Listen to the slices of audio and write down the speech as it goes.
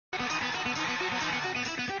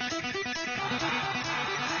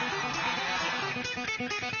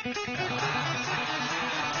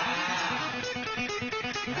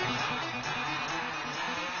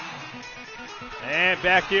And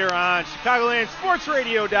back here on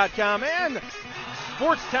ChicagolandSportsRadio.com and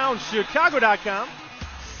SportsTownChicago.com,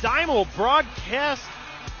 simul broadcast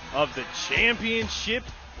of the championship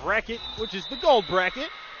bracket, which is the gold bracket.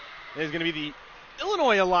 It is going to be the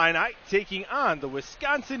Illinois Illini taking on the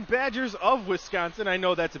Wisconsin Badgers of Wisconsin. I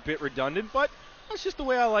know that's a bit redundant, but that's just the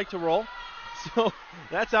way I like to roll. So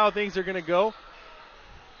that's how things are going to go.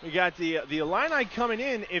 We got the Illini coming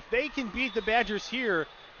in. If they can beat the Badgers here,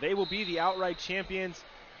 they will be the outright champions.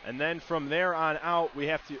 And then from there on out, we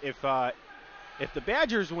have to, if the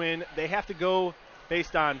Badgers win, they have to go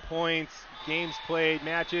based on points, games played,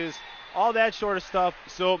 matches, all that sort of stuff.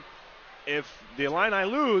 So if the Illini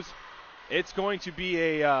lose, it's going to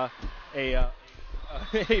be a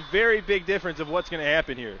very big difference of what's going to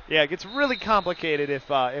happen here. Yeah, it gets really complicated if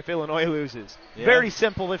Illinois loses. Yeah. Very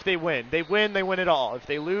simple if they win. They win it all. If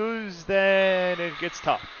they lose, then it gets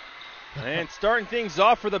tough. And starting things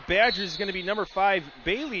off for the Badgers is going to be number 5,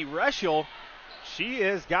 Bailey Reschel. She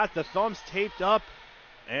has got the thumbs taped up,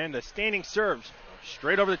 and the standing serve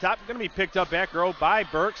straight over the top. Going to be picked up back row by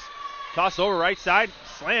Burks. Toss over right side,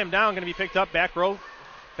 slam down, going to be picked up back row.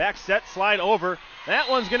 Back set, slide over. That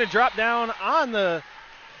one's going to drop down on the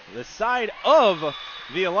side of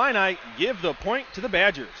the Illini. Give the point to the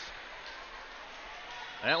Badgers.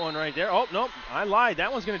 That one right there. Oh, no, I lied.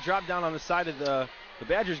 That one's going to drop down on the side of the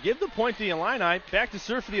Badgers. Give the point to the Illini. Back to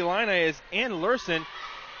serve for the Illini is Ann Lurson.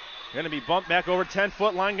 Going to be bumped back over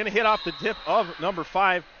 10-foot line. Going to hit off the tip of number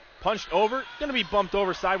 5. Punched over. Going to be bumped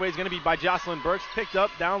over sideways. Going to be by Jocelyn Burks. Picked up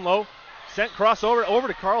down low. Sent crossover over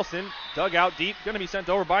to Carlson. Dug out deep. Going to be sent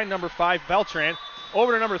over by number 5, Beltran.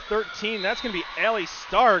 Over to number 13. That's going to be Allie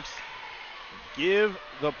Starks. Give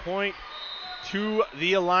the point to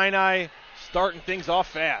the Illini. Starting things off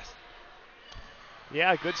fast.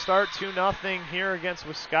 Yeah, good start, 2-0 here against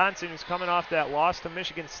Wisconsin, who's coming off that loss to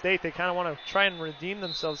Michigan State. They kind of want to try and redeem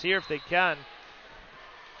themselves here if they can.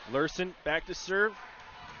 Lurson back to serve.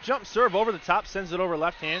 Jump serve over the top, sends it over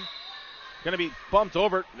left hand. Going to be bumped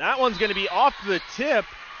over. That one's going to be off the tip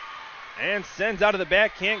and sends out of the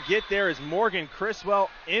back. Can't get there as Morgan Criswell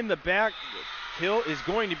in the back. Kill is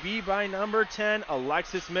going to be by number 10,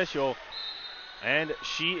 Alexis Mitchell. And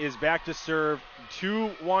she is back to serve.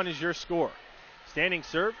 2-1 is your score. Standing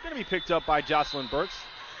serve, going to be picked up by Jocelyn Burks.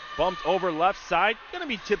 Bumped over left side, going to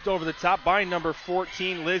be tipped over the top by number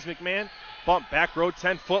 14, Liz McMahon. Bump back row,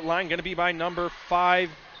 10-foot line, going to be by number 5.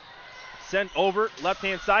 Sent over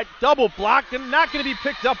left-hand side, double block, and not going to be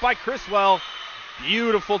picked up by Criswell.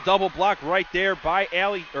 Beautiful double block right there by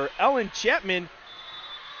Ellen Chapman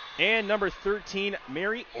and number 13,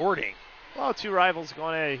 Mary Ording. Well, two rivals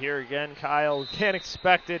going at it here again, Kyle. Can't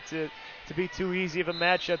expect it to be too easy of a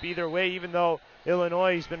matchup either way, even though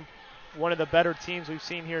Illinois has been one of the better teams we've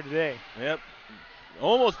seen here today. Yep.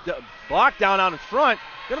 Almost blocked down out in front.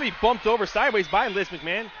 Going to be bumped over sideways by Liz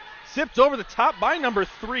McMahon. Sipped over the top by number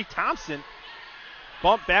 3, Thompson.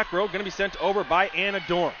 Bump back row, going to be sent over by Anna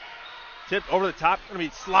Dorn. Tipped over the top, going to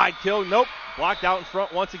be slide kill. Nope, blocked out in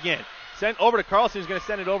front once again. Sent over to Carlson, who's going to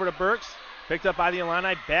send it over to Burks. Picked up by the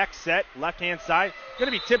Illini, back set, left-hand side.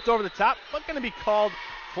 Going to be tipped over the top, but going to be called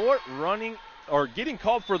for running, or getting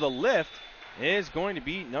called for the lift, is going to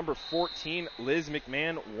be number 14, Liz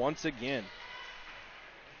McMahon once again.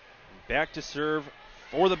 Back to serve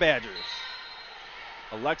for the Badgers.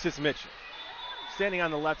 Alexis Mitchell. Standing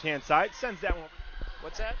on the left-hand side, sends that one.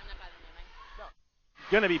 What's that? No.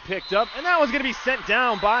 Going to be picked up, and that one's going to be sent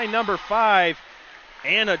down by number 5,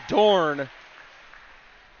 Anna Dorn.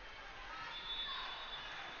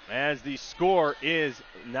 As the score is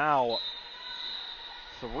now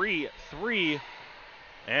 3-3,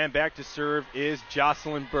 and back to serve is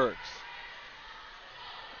Jocelyn Burks.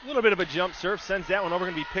 A little bit of a jump serve, sends that one over,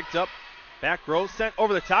 going to be picked up. Back row, sent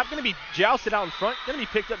over the top, going to be jousted out in front, going to be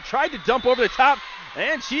picked up, tried to dump over the top,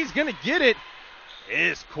 and she's going to get it.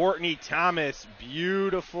 Is Courtney Thomas.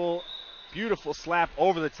 Beautiful, beautiful slap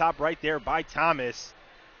over the top right there by Thomas.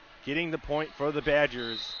 Getting the point for the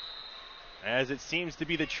Badgers. As it seems to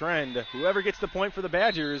be the trend, whoever gets the point for the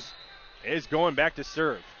Badgers is going back to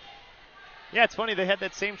serve. Yeah, it's funny, they had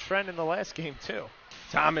that same trend in the last game too.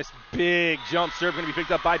 Thomas, big jump serve, going to be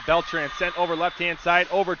picked up by Beltran. Sent over left-hand side,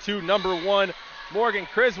 over to number 1, Morgan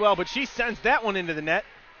Criswell, but she sends that one into the net.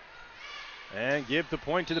 And give the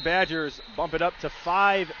point to the Badgers. Bump it up to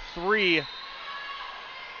 5-3.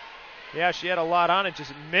 Yeah, she had a lot on it,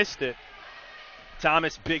 just missed it.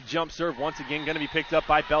 Thomas, big jump serve, once again going to be picked up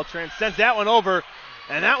by Beltran. Sends that one over,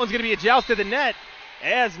 and that one's going to be a joust to the net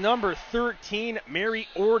as number 13, Mary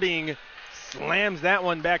Ording, slams that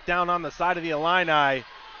one back down on the side of the Illini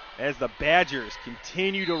as the Badgers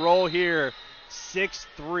continue to roll here.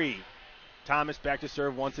 6-3. Thomas back to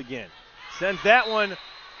serve once again. Sends that one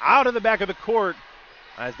out of the back of the court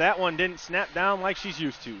as that one didn't snap down like she's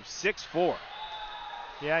used to. 6-4.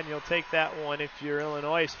 Yeah, and you'll take that one if you're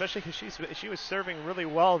Illinois, especially because she was serving really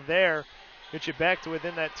well there. Get you back to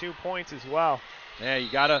within that 2 points as well. Yeah,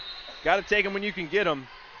 you gotta take them when you can get them.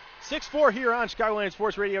 6-4 here on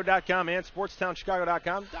ChicagolandSportsRadio.com and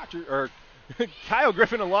SportsTownChicago.com. Kyle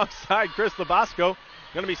Griffin alongside Chris Labasco.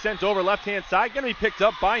 Going to be sent over left-hand side. Going to be picked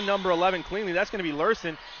up by number 11, Cleanly. That's going to be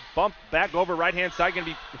Lurson. Bumped back over right-hand side. Going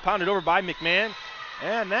to be pounded over by McMahon.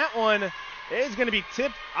 And that one is going to be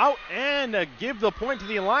tipped out and give the point to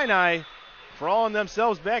the Illini. Crawling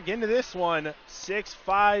themselves back into this one.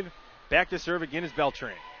 6-5. Back to serve again is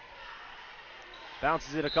Beltran.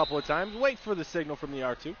 Bounces it a couple of times. Wait for the signal from the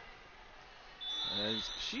R2. As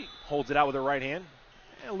she holds it out with her right hand.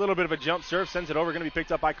 A little bit of a jump serve. Sends it over. Going to be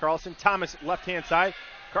picked up by Carlson. Thomas left-hand side.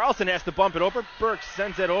 Carlson has to bump it over. Burks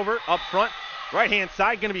sends it over up front. Right-hand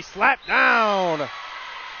side. Going to be slapped down.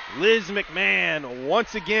 Liz McMahon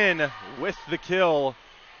once again with the kill.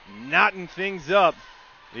 Knotting things up.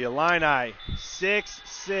 The Illini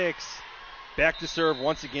 6-6. Back to serve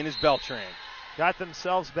once again is Beltran. Got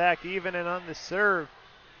themselves back even and on the serve.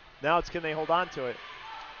 Now it's can they hold on to it.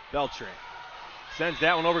 Beltran sends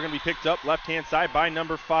that one over. Going to be picked up left-hand side by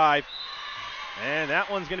number 5. And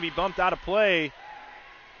that one's going to be bumped out of play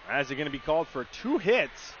as they're going to be called for 2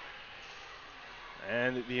 hits.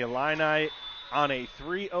 And the Illini on a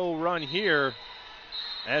 3-0 run here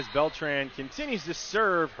as Beltran continues to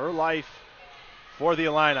serve her life for the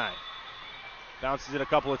Illini. Bounces it a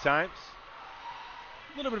couple of times.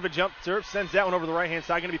 A little bit of a jump serve. Sends that one over the right-hand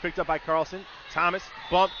side. Going to be picked up by Carlson. Thomas,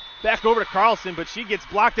 bump, back over to Carlson, but she gets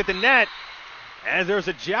blocked at the net as there's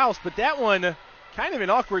a joust. But that one, kind of an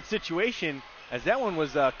awkward situation as that one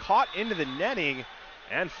was caught into the netting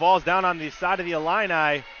and falls down on the side of the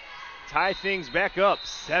Illini. Tie things back up,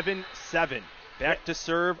 7-7. Back to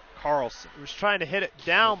serve Carlson. Was trying to hit it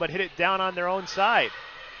down, but hit it down on their own side.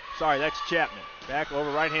 Sorry, that's Chapman. Back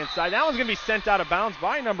over right-hand side. That one's going to be sent out of bounds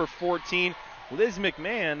by number 14, Liz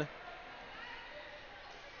McMahon.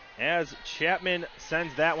 As Chapman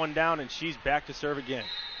sends that one down, and she's back to serve again.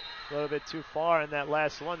 A little bit too far in that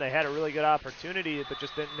last one. They had a really good opportunity, but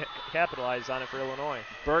just didn't capitalize on it for Illinois.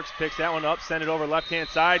 Burks picks that one up, send it over left-hand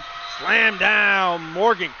side. Slam down,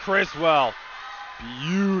 Morgan Criswell.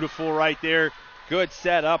 Beautiful right there. Good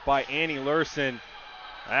set up by Annie Lurson.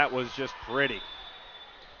 That was just pretty.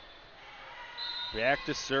 Back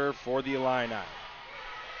to serve for the Illini.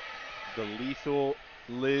 The lethal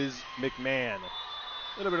Liz McMahon.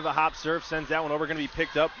 A little bit of a hop serve, sends that one over. Going to be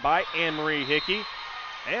picked up by Anne-Marie Hickey.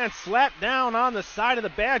 And slapped down on the side of the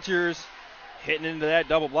Badgers. Hitting into that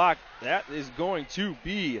double block. That is going to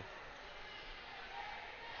be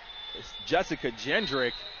Jessica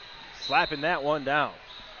Jendrick slapping that one down.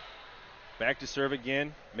 Back to serve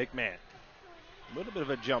again, McMahon. A little bit of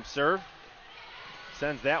a jump serve.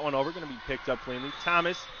 Sends that one over. Going to be picked up cleanly.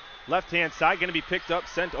 Thomas, left-hand side. Going to be picked up,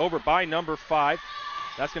 sent over by number 5.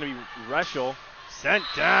 That's going to be Reschel. Sent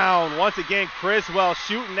down. Once again, Criswell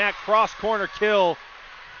shooting that cross-corner kill.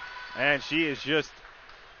 And she is just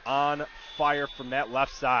on fire from that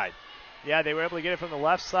left side. Yeah, they were able to get it from the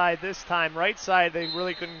left side this time. Right side, they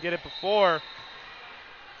really couldn't get it before.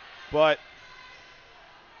 But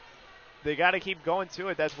they got to keep going to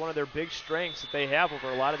it. That's one of their big strengths that they have over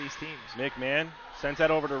a lot of these teams. McMahon sends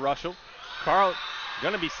that over to Rushell. Carl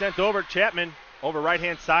going to be sent over. Chapman over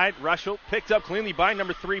right-hand side. Rushell picked up cleanly by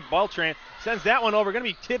number 3, Beltran. Sends that one over. Going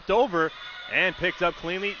to be tipped over and picked up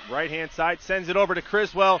cleanly. Right-hand side. Sends it over to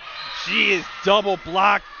Criswell. She is double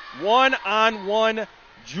blocked. One-on-one.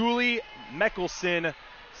 Julie Meckelson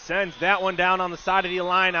sends that one down on the side of the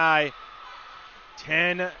Illini.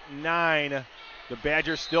 10-9. The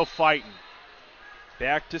Badgers still fighting.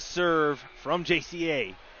 Back to serve from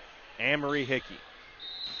JCA. Anne-Marie Hickey.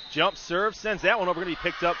 Jump serve. Sends that one over. Going to be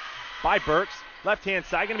picked up by Burks. Left-hand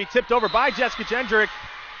side. Going to be tipped over by Jessica Jendrick.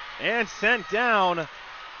 And sent down.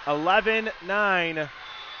 11-9.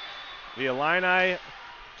 The Illini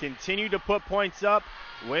continue to put points up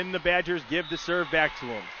when the Badgers give the serve back to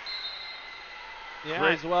them. Yeah.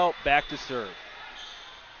 Criswell back to serve.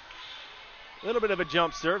 A little bit of a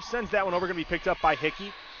jump serve. Sends that one over. Going to be picked up by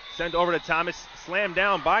Hickey. Sent over to Thomas. Slammed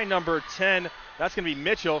down by number 10. That's going to be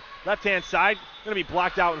Mitchell. Left-hand side. Going to be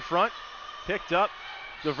blocked out in front. Picked up.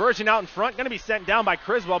 Diversion out in front. Going to be sent down by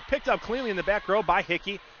Criswell. Picked up cleanly in the back row by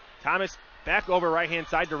Hickey. Thomas back over right-hand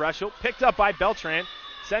side to Reschel. Picked up by Beltran.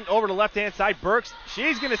 Sent over to left-hand side. Burks.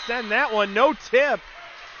 She's going to send that one. No tip.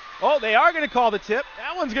 Oh, they are going to call the tip.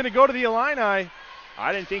 That one's going to go to the Illini.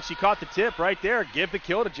 I didn't think she caught the tip right there. Give the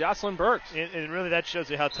kill to Jocelyn Burks. And really that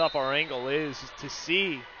shows you how tough our angle is to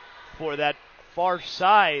see for that far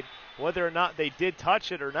side whether or not they did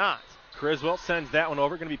touch it or not. Criswell sends that one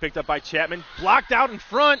over. Going to be picked up by Chapman. Blocked out in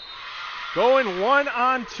front. Going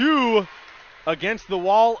 1-on-2 against the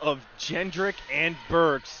wall of Jendrick and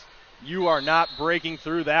Burks. You are not breaking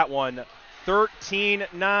through that one.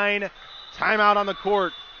 13-9. Timeout on the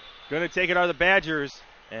court. Going to take it are the Badgers,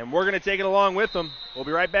 and we're going to take it along with them. We'll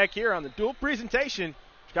be right back here on the dual presentation,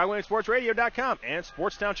 ChicagoLandSportsRadio.com and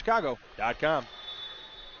SportsTownChicago.com.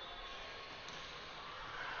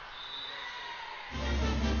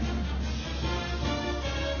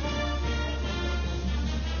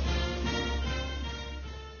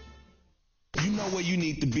 You know where you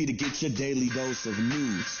need to be to get your daily dose of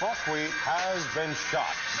news. Buckwheat has been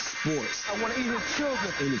shot. Sports. I want to eat with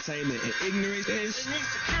children. Entertainment and ignorance. It needs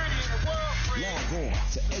security in the world. Log on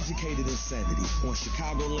to Educated Insanity on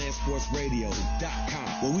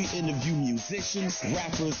ChicagoLandSportsRadio.com, where we interview musicians,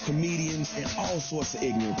 rappers, comedians, and all sorts of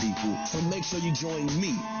ignorant people. So make sure you join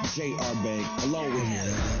me, J.R. Bank, along with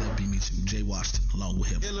him. That'd be me too, Jay Washington, along with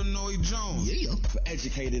him. Illinois Jones. Yeah. For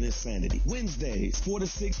Educated Insanity. Wednesdays, 4 to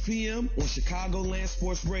 6 p.m. on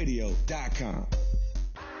ChicagoLandSportsRadio.com.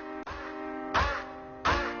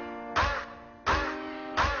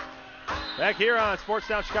 Back here on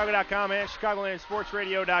SportsTownChicago.com and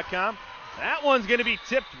ChicagoLandSportsRadio.com. That one's going to be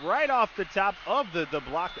tipped right off the top of the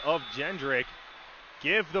block of Jendrick.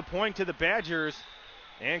 Give the point to the Badgers.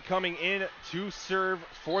 And coming in to serve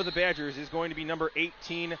for the Badgers is going to be number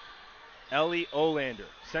 18, Ellie Olander.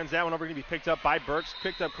 Sends that one over, going to be picked up by Burks.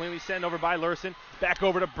 Picked up cleanly, sent over by Lurson. Back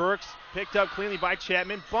over to Burks. Picked up cleanly by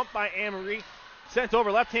Chapman. Bumped by Amory. Sent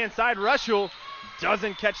over left-hand side. Rushel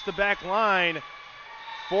doesn't catch the back line.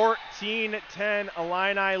 14-10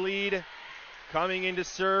 Illini lead. Coming in to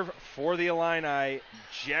serve for the Illini,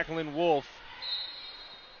 Jacqueline Wolf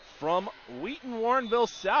from Wheaton Warrenville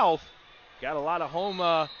South. Got a lot of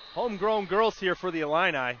homegrown girls here for the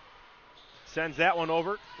Illini. Sends that one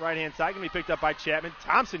over, right-hand side. Going to be picked up by Chapman.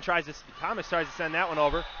 Thomas tries to send that one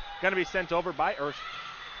over. Going to be sent over by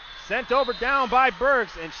sent over down by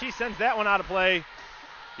Burks, and she sends that one out of play.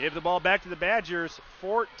 Give the ball back to the Badgers,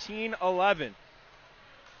 14-11.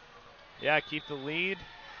 Yeah, keep the lead.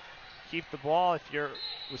 Keep the ball if you're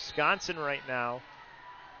Wisconsin right now.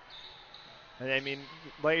 And I mean,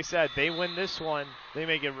 like I said, they win this one, they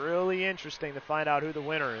make it really interesting to find out who the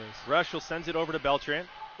winner is. Rushel sends it over to Beltran.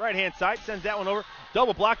 Right-hand side, sends that one over.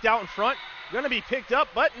 Double blocked out in front. Going to be picked up,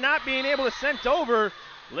 but not being able to send over.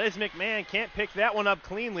 Liz McMahon can't pick that one up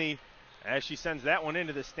cleanly as she sends that one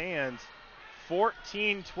into the stands.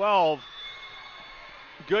 14-12.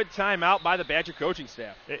 Good timeout by the Badger coaching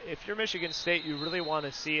staff. If you're Michigan State, you really want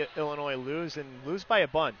to see Illinois lose, and lose by a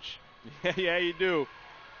bunch. Yeah, you do.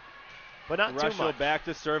 But not too Rushel much. back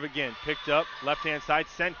to serve again. Picked up, left-hand side,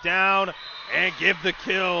 sent down, and give the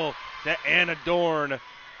kill to Anna Dorn.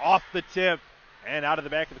 Off the tip and out of the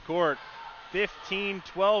back of the court.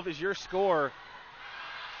 15-12 is your score.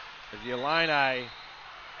 As the Illini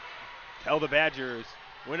tell the Badgers,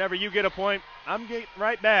 whenever you get a point, I'm getting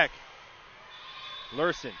right back.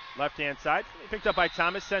 Lurson, left-hand side, picked up by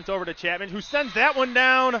Thomas, sent over to Chapman, who sends that one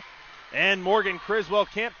down. And Morgan Criswell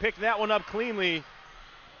can't pick that one up cleanly.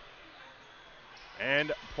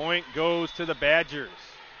 And point goes to the Badgers.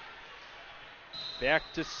 Back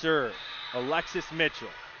to serve, Alexis Mitchell.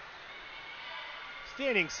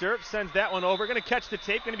 Standing serve, sends that one over. Going to catch the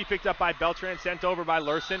tape, going to be picked up by Beltran, sent over by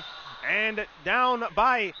Lurson. And down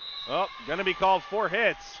by, going to be called 4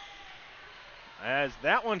 hits. As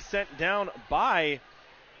that one sent down by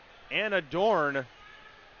Anna Dorn.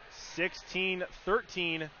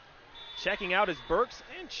 16-13. Checking out is Burks,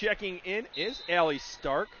 and checking in is Allie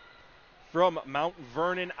Stark from Mount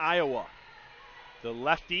Vernon, Iowa. The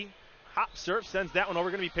lefty hop serve, sends that one over,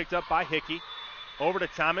 going to be picked up by Hickey. Over to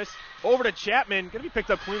Thomas, over to Chapman, going to be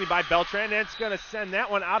picked up cleanly by Beltran, and it's going to send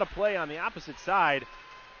that one out of play on the opposite side.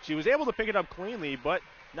 She was able to pick it up cleanly, but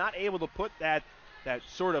not able to put that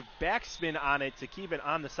sort of backspin on it to keep it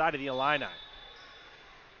on the side of the Illini.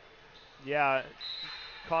 Yeah,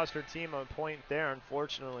 cost her team a point there,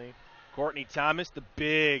 unfortunately. Courtney Thomas, the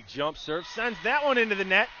big jump serve, sends that one into the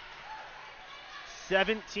net.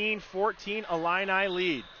 17-14, Illini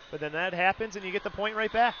lead. But then that happens, and you get the point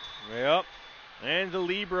right back. Yep. And the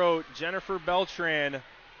libero, Jennifer Beltran,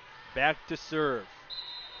 back to serve.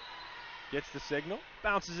 Gets the signal,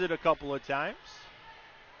 bounces it a couple of times.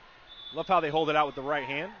 Love how they hold it out with the right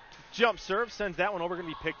hand. Jump serve, sends that one over, going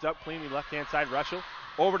to be picked up cleanly, left-hand side, Rushel.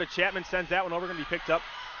 Over to Chapman, sends that one over, going to be picked up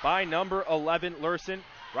by number 11, Lurson.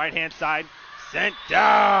 Right-hand side, sent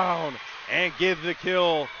down, and give the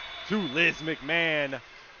kill to Liz McMahon.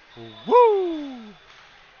 Woo!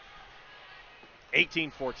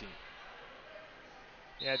 18-14.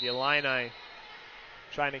 Yeah, the Illini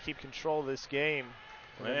trying to keep control of this game.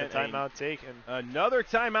 And then the timeout taken. Another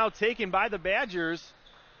timeout taken by the Badgers.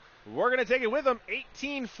 We're going to take it with them.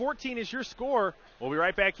 18-14 is your score. We'll be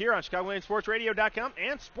right back here on ChicagolandSportsRadio.com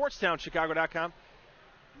and SportsTownChicago.com.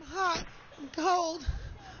 I'm hot. I'm cold.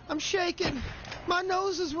 I'm shaking. My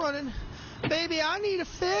nose is running. Baby, I need a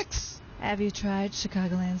fix. Have you tried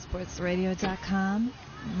ChicagolandSportsRadio.com?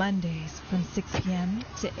 Mondays from 6 p.m.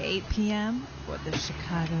 to 8 p.m. for the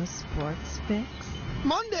Chicago Sports Fix.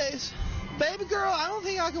 Mondays? Baby girl, I don't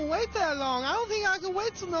think I can wait that long. I don't think I can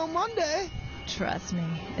wait till no Monday. Trust me,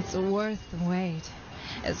 it's worth the wait.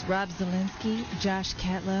 As Rob Zielinski, Josh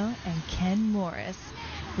Catlow, and Ken Morris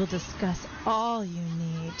will discuss all you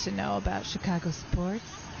need to know about Chicago sports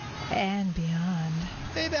and beyond.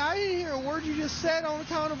 Baby, I didn't hear a word you just said on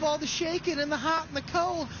account of all the shaking and the hot and the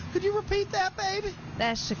cold. Could you repeat that, baby?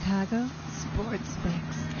 That's Chicago Sports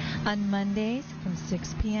Fix on Mondays from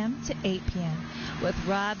 6 p.m. to 8 p.m. with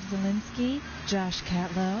Rob Zielinski, Josh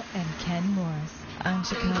Catlow, and Ken Morris on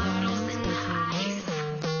Chicago Sports Radio.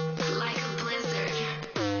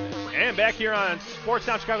 And back here on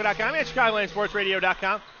SportsTownChicago.com and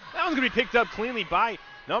ChicagolandSportsRadio.com. That one's going to be picked up cleanly by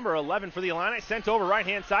number 11 for the Illini. Sent over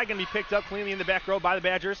right-hand side. Going to be picked up cleanly in the back row by the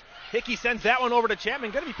Badgers. Hickey sends that one over to Chapman.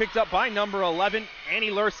 Going to be picked up by number 11, Annie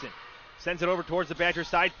Lurson. Sends it over towards the Badger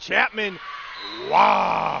side. Chapman.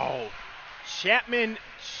 Wow. Chapman.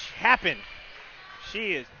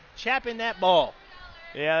 She is chapping that ball.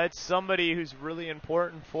 Yeah, it's somebody who's really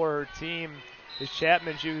important for her team. Is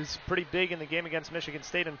Chapman. She was pretty big in the game against Michigan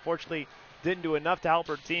State. Unfortunately, didn't do enough to help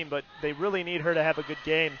her team, but they really need her to have a good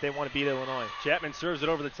game if they want to beat Illinois. Chapman serves it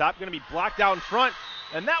over the top. Going to be blocked out in front,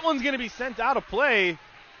 and that one's going to be sent out of play.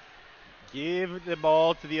 Give the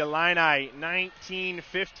ball to the Illini.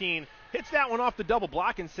 19-15. Hits that one off the double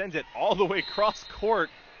block and sends it all the way across court.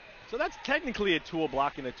 So that's technically a tool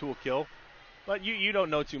block and a tool kill. But you don't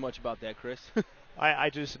know too much about that, Chris. I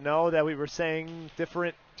just know that we were saying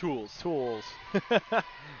different tools.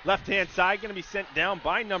 Left-hand side going to be sent down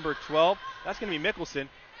by number 12. That's going to be Mickelson.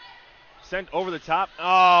 Sent over the top.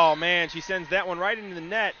 Oh, man, she sends that one right into the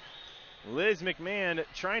net. Liz McMahon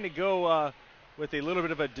trying to go with a little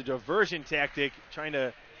bit of a diversion tactic, trying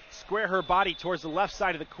to square her body towards the left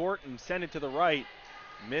side of the court and send it to the right.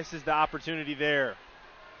 Misses the opportunity there.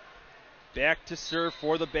 Back to serve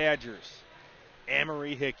for the Badgers.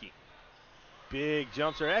 Amory Hickey. Big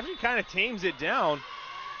jump serve. Actually kind of tames it down.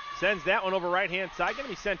 Sends that one over right-hand side. Going to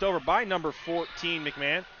be sent over by number 14,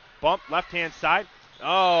 McMahon. Bump left-hand side.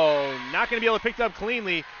 Oh, not going to be able to pick it up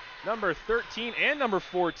cleanly. Number 13 and number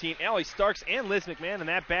 14, Allie Starks and Liz McMahon in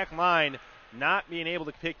that back line, not being able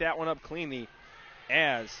to pick that one up cleanly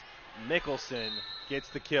as Mickelson gets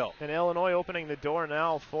the kill. And Illinois opening the door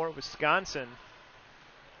now for Wisconsin.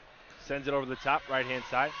 Sends it over the top, right-hand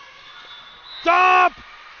side. Dump!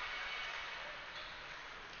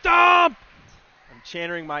 I'm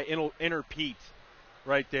channeling my inner Pete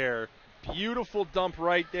right there. Beautiful dump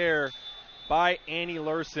right there by Annie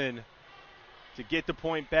Lurson to get the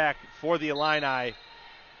point back for the Illini.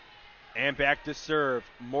 And back to serve,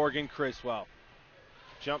 Morgan Criswell.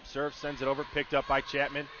 Jump serve, sends it over, picked up by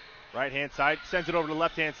Chapman. Right-hand side, sends it over to the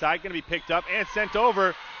left-hand side. Going to be picked up and sent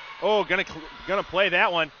over. Oh, gonna play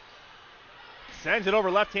that one. Sends it over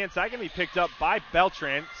left-hand side. Going to be picked up by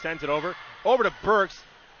Beltran. Sends it over to Burks.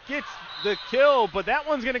 Gets the kill, but that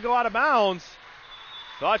one's going to go out of bounds.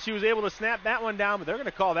 Thought she was able to snap that one down, but they're going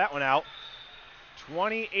to call that one out.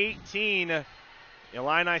 20-18.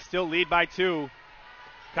 Illini still lead by 2.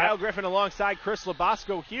 Kyle Griffin alongside Chris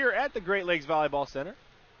Labasco here at the Great Lakes Volleyball Center.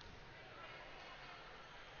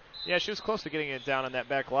 Yeah, she was close to getting it down on that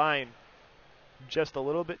back line. Just a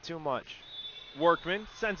little bit too much. Workman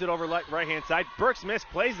sends it over right-hand side. Burks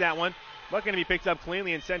misplays that one, but going to be picked up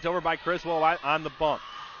cleanly and sent over by Criswell on the bump.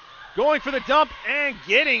 Going for the dump and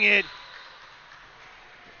getting it.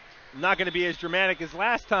 Not going to be as dramatic as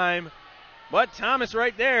last time, but Thomas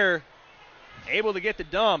right there able to get the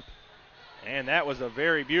dump. And that was a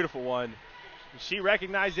very beautiful one. She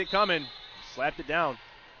recognized it coming, slapped it down.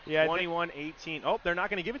 Yeah, 21-18. Oh, they're not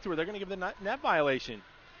going to give it to her. They're going to give the net violation.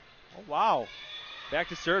 Oh, wow. Back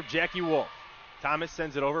to serve, Jackie Wolf. Thomas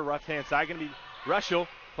sends it over, left-hand side. Going to be Rushel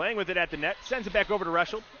playing with it at the net. Sends it back over to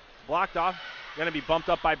Rushel. Blocked off. Going to be bumped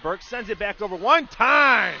up by Burke. Sends it back over one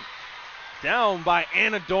time. Down by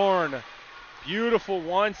Anna Dorn. Beautiful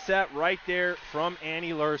one set right there from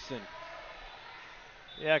Annie Lurson.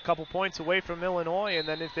 Yeah, a couple points away from Illinois, and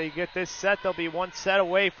then if they get this set, they'll be one set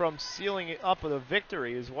away from sealing it up with a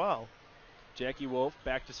victory as well. Jackie Wolf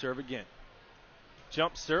back to serve again.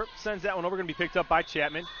 Jump serve, sends that one over, going to be picked up by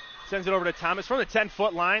Chapman. Sends it over to Thomas from the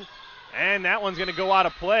 10-foot line, and that one's going to go out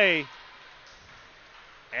of play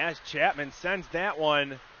as Chapman sends that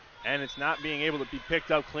one, and it's not being able to be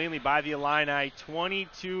picked up cleanly by the Illini.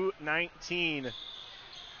 22-19.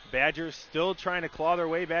 Badgers still trying to claw their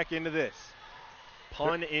way back into this.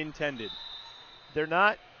 Pun intended. They're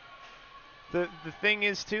not. The thing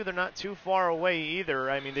is, too, they're not too far away either.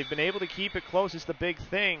 I mean, they've been able to keep it close. It's the big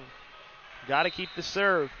thing. Got to keep the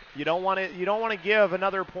serve. You don't want to give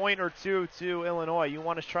another point or two to Illinois. You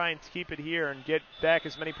want to try and keep it here and get back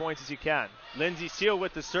as many points as you can. Lindsey Seal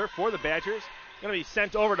with the serve for the Badgers. Going to be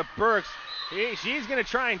sent over to Burks. She's going to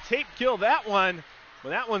try and tape kill that one. But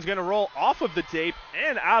that one's going to roll off of the tape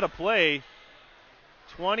and out of play.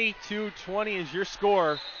 22-20 is your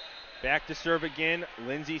score. Back to serve again,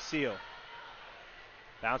 Lindsey Seal.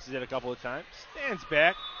 Bounces it a couple of times. Stands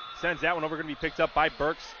back. Sends that one over. Going to be picked up by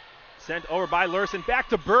Burks. Sent over by Lurson. Back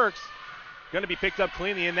to Burks. Going to be picked up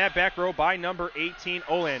cleanly in that back row by number 18,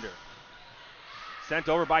 Olander. Sent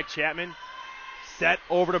over by Chapman. Set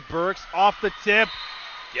over to Burks. Off the tip.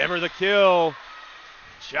 Give her the kill.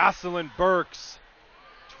 Jocelyn Burks.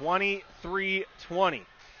 23-20.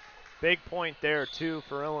 Big point there, too,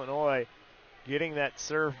 for Illinois, getting that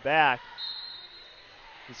serve back,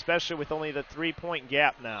 especially with only the 3-point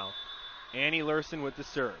gap now. Annie Lurson with the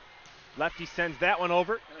serve. Lefty sends that one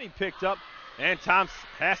over. He picked up, and Thompson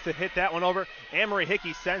has to hit that one over. Anne-Marie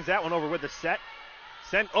Hickey sends that one over with the set.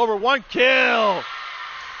 Sent over, one kill!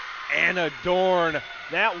 Anna Dorn.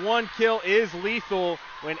 That one kill is lethal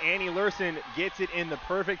when Annie Lurson gets it in the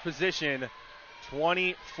perfect position.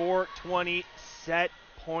 24-20 set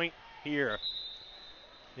point here.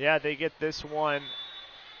 Yeah, they get this one.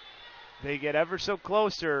 They get ever so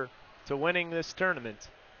closer to winning this tournament.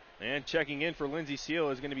 And checking in for Lindsey Seal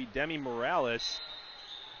is going to be Demi Morales.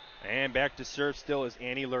 And back to serve still is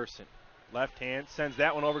Annie Lurson. Left hand sends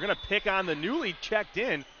that one over. Going to pick on the newly checked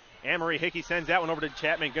in. Anne-Marie Hickey sends that one over to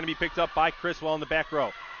Chapman. Going to be picked up by Criswell in the back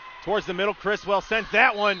row. Towards the middle, Criswell sends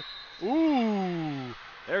that one. Ooh.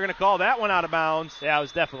 They're going to call that one out of bounds. Yeah, it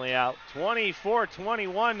was definitely out.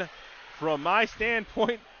 24-21 from my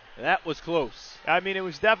standpoint. That was close. I mean, it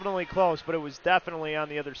was definitely close, but it was definitely on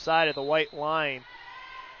the other side of the white line.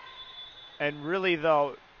 And really,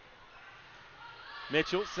 though,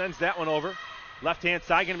 Mitchell sends that one over. Left-hand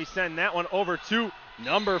side going to be sending that one over to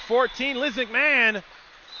number 14, Liz McMahon.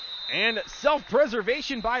 And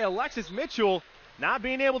self-preservation by Alexis Mitchell. Not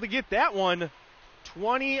being able to get that one.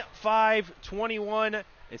 25-21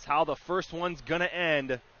 is how the first one's going to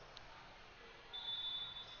end.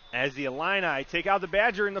 As the Illini take out the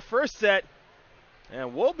Badger in the first set.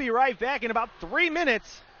 And we'll be right back in about 3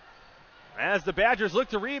 minutes as the Badgers look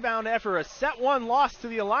to rebound after a set one loss to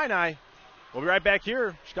the Illini. We'll be right back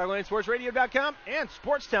here, ChicagolandSportsRadio.com and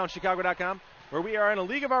SportsTownChicago.com, where we are in a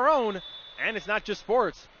league of our own, and it's not just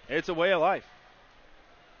sports, it's a way of life.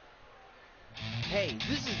 Hey,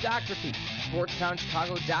 this is Dr. Pete,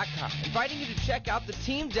 SportsTownChicago.com, inviting you to check out the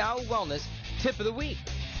Team Dow Wellness Tip of the Week.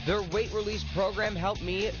 Their weight release program helped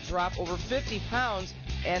me drop over 50 pounds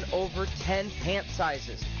and over 10 pant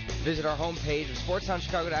sizes. Visit our homepage of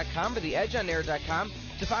SportsTownChicago.com or theedgeonair.com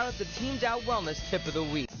to find out the Team Dow Wellness Tip of the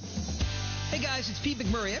Week. Hey guys, it's Pete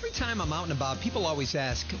McMurray. Every time I'm out and about, people always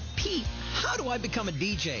ask, Pete, how do I become a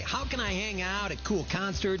DJ? How can I hang out at cool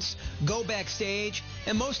concerts, go backstage,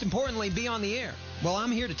 and most importantly, be on the air? Well,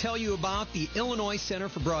 I'm here to tell you about the Illinois Center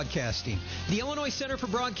for Broadcasting. The Illinois Center for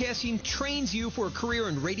Broadcasting trains you for a career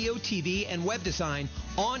in radio, TV, and web design,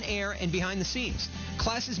 on air and behind the scenes.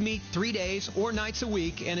 Classes meet 3 days or nights a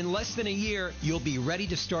week, and in less than a year, you'll be ready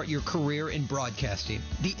to start your career in broadcasting.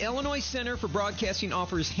 The Illinois Center for Broadcasting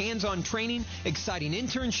offers hands-on training, exciting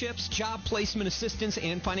internships, job placement assistance,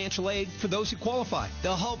 and financial aid for those who qualify.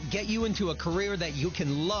 They'll help get you into a career that you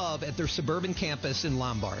can love at their suburban campus in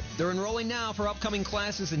Lombard. They're enrolling now for upcoming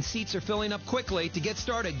classes, and seats are filling up quickly. To get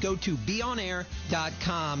started, go to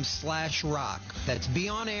beonair.com/rock. That's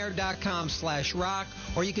beonair.com/rock,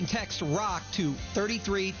 or you can text ROCK to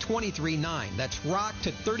 33239. That's ROCK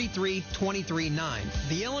to 33239.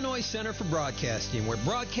 The Illinois Center for Broadcasting, where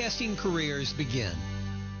broadcasting careers begin.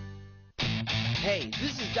 Hey,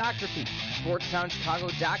 this is Dr. Pete,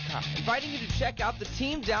 SportsTownChicago.com, inviting you to check out the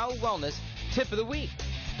Team Dow Wellness Tip of the Week.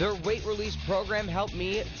 Their weight release program helped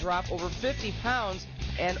me drop over 50 pounds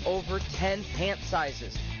and over 10 pant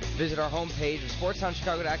sizes. Visit our homepage of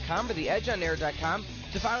SportsTownChicago.com or theedgeonair.com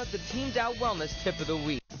to find out the Team Dow Wellness Tip of the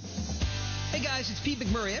Week. Hey guys, it's Pete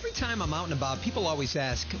McMurray. Every time I'm out and about, people always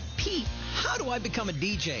ask, Pete, how do I become a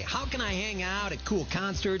DJ? How can I hang out at cool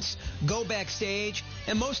concerts, go backstage,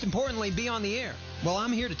 and most importantly, be on the air? Well,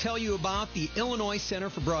 I'm here to tell you about the Illinois Center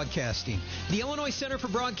for Broadcasting. The Illinois Center for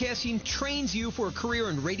Broadcasting trains you for a career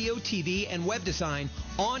in radio, TV, and web design,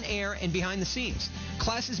 on air and behind the scenes.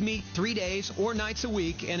 Classes meet 3 days or nights a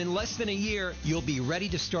week, and in less than a year, you'll be ready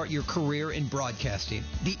to start your career in broadcasting.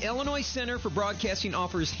 The Illinois Center for Broadcasting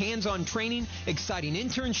offers hands-on training, exciting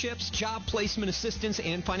internships, job placement assistance,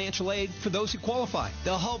 and financial aid for those who qualify.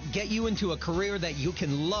 They'll help get you into a career that you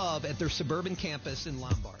can love at their suburban campus in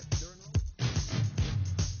Lombard.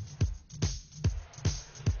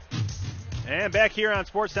 And back here on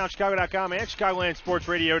SportsTownChicago.com and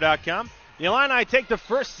ChicagolandSportsRadio.com. The Illini take the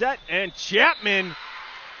first set, and Chapman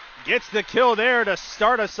gets the kill there to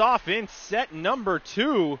start us off in set number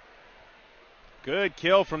 2. Good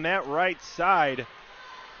kill from that right side.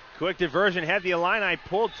 Quick diversion had the Illini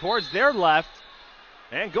pulled towards their left.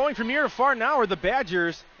 And going from near to far now are the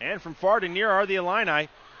Badgers, and from far to near are the Illini.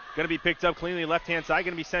 Going to be picked up cleanly left-hand side,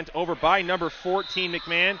 going to be sent over by number 14,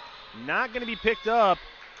 McMahon. Not going to be picked up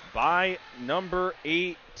by number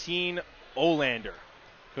 18, Olander.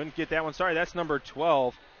 Couldn't get that one. Sorry, that's number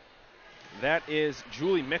 12. That is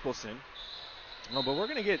Julie Mickelson. Oh, but we're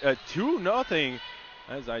going to get a 2-0,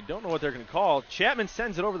 as I don't know what they're going to call. Chapman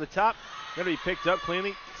sends it over the top. Going to be picked up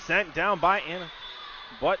cleanly. Sent down by Anna.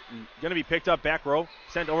 But going to be picked up back row.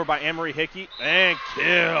 Sent over by Anne-Marie Hickey. And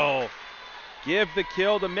kill. Give the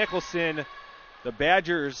kill to Mickelson. The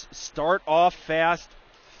Badgers start off fast.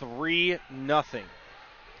 3-0.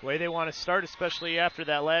 The way they want to start, especially after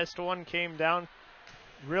that last one came down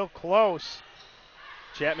real close.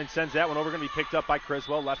 Chapman sends that one over. Going to be picked up by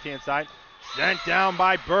Criswell, left-hand side. Sent down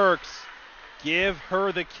by Burks. Give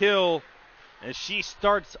her the kill as she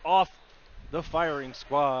starts off the firing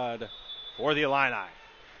squad for the Illini.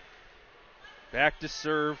 Back to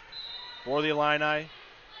serve for the Illini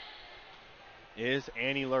is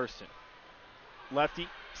Annie Larson. Lefty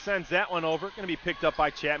sends that one over. Going to be picked up by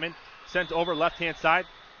Chapman. Sent over left-hand side.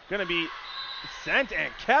 Going to be sent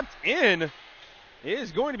and kept in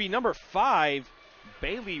is going to be number 5,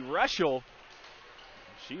 Bailey Reschel.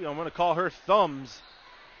 I'm going to call her Thumbs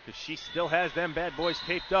because she still has them bad boys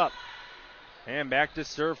taped up. And back to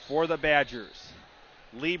serve for the Badgers.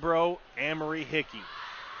 Libro, Anne-Marie Hickey.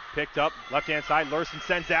 Picked up left-hand side. Larson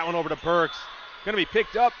sends that one over to Burks. Going to be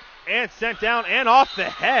picked up and sent down and off the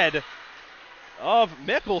head of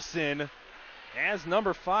Mickelson as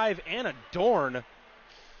number 5, Anna Dorn,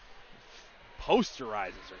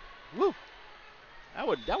 posterizes her. Woo.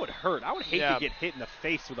 That would hurt. I would hate to get hit in the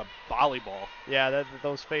face with a volleyball. Yeah,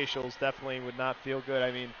 those facials definitely would not feel good.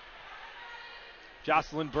 I mean,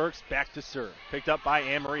 Jocelyn Burks back to serve. Picked up by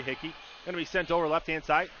Anne-Marie Hickey. Going to be sent over left-hand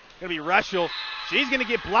side. Going to be Reschel. She's going to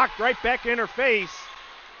get blocked right back in her face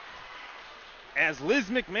as Liz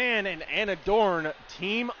McMahon and Anna Dorn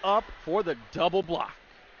team up for the double block.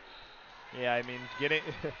 Yeah, I mean,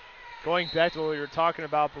 going back to what we were talking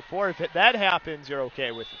about before, if that happens, you're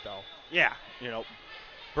okay with it, though. Yeah,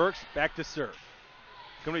 Burks back to serve.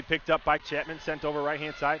 Going to be picked up by Chapman, sent over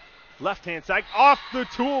right-hand side. Left-hand side, off the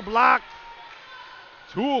tool block.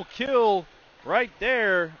 Tool kill right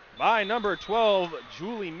there by number 12,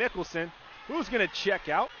 Julie Mickelson, who's going to check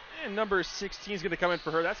out. And number 16 is going to come in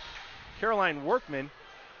for her. That's Caroline Workman.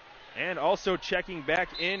 And also checking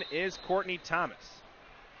back in is Courtney Thomas.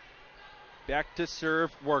 Back to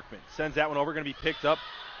serve Workman. Sends that one over. Going to be picked up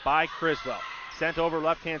by Criswell. Sent over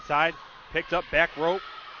left-hand side. Picked up back rope.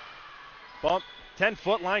 Bump.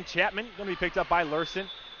 10-foot line. Chapman. Going to be picked up by Larson.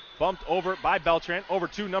 Bumped over by Beltran. Over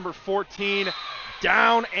to number 14.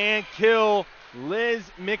 Down and kill Liz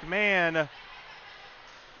McMahon.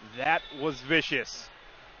 That was vicious.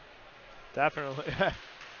 Definitely.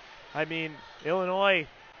 I mean, Illinois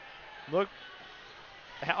look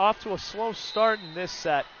off to a slow start in this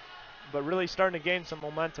set, but really starting to gain some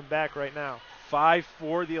momentum back right now.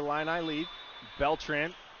 5-4 the Illini lead.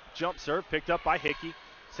 Beltran, jump serve, picked up by Hickey.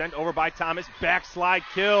 Sent over by Thomas. Backslide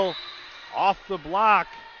kill off the block.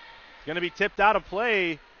 It's going to be tipped out of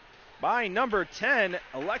play by number 10,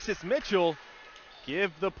 Alexis Mitchell.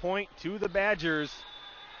 Give the point to the Badgers.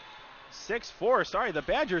 6-4. Sorry, the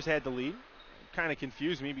Badgers had the lead. Kind of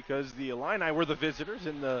confused me because the Illini were the visitors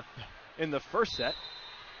in the first set.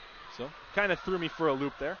 So kind of threw me for a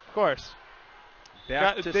loop there. Of course. They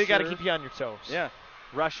got to keep you on your toes. Yeah.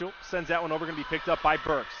 Reschel sends that one over. Going to be picked up by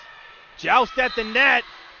Burks. Joust at the net.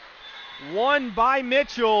 Won by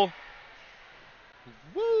Mitchell.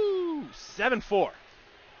 Woo! 7-4.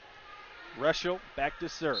 Reschel back to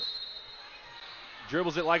serve.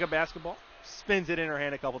 Dribbles it like a basketball. spins it in her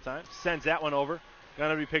hand a couple times, sends that one over.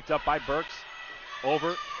 Going to be picked up by Burks.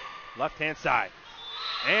 Over left-hand side.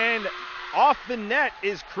 And off the net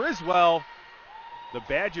is Criswell. The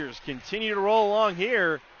Badgers continue to roll along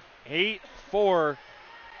here. 8-4.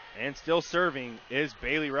 And still serving is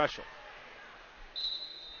Bailey Rushell.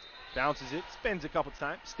 Bounces it, spins a couple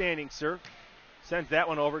times. Standing serve. Sends that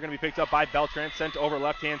one over. Going to be picked up by Beltran. Sent over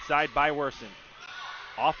left-hand side by Werson.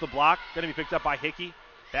 Off the block. Going to be picked up by Hickey.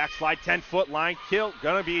 Backslide 10-foot line. Kill.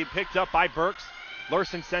 Going to be picked up by Burks.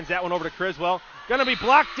 Lurson sends that one over to Criswell. Going to be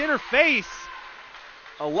blocked in her face.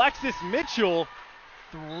 Alexis Mitchell.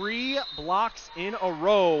 3 blocks in a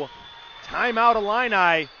row. Timeout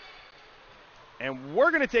Illini. And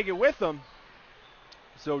we're going to take it with them.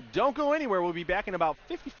 So don't go anywhere. We'll be back in about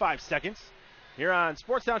 55 seconds here on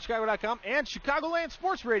SportsTownChicago.com and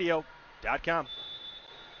ChicagolandSportsRadio.com.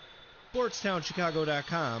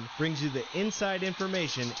 SportsTownChicago.com brings you the inside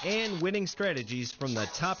information and winning strategies from the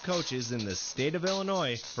top coaches in the state of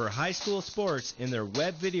Illinois for high school sports in their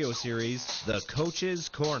web video series, The Coach's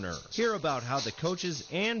Corner. Hear about how the coaches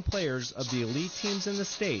and players of the elite teams in the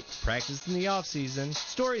state practice in the offseason,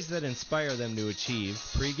 stories that inspire them to achieve,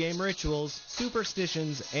 pregame rituals,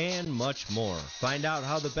 superstitions, and much more. Find out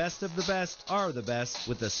how the best of the best are the best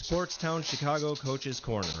with the Sportstown Chicago Coach's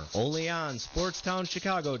Corner. Only on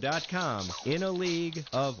SportsTownChicago.com. In a league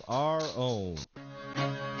of our own.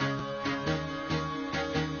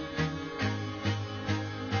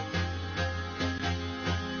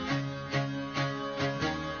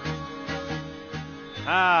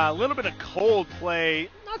 A little bit of cold play.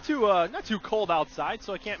 Not too cold outside,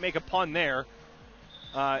 so I can't make a pun there.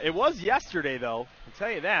 It was yesterday, though. I'll tell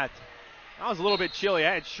you that. I was a little bit chilly.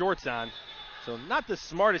 I had shorts on, so not the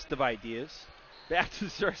smartest of ideas. Back to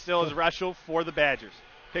serve still is Rushell for the Badgers.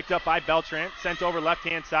 Picked up by Beltran, sent over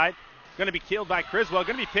left-hand side. Going to be killed by Criswell.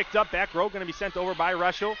 Going to be picked up back row. Going to be sent over by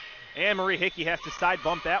Rushell. And Marie Hickey has to side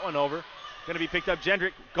bump that one over. Going to be picked up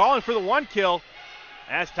Jendrick. Galling for the one kill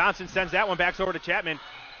as Thompson sends that one back over to Chapman.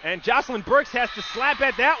 And Jocelyn Burks has to slap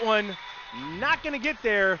at that one. Not going to get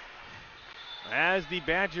there as the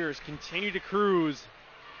Badgers continue to cruise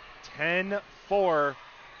 10-4.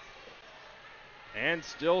 And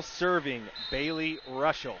still serving Bailey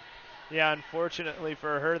Rushell. Yeah, unfortunately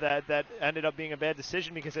for her, that ended up being a bad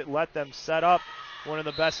decision because it let them set up one of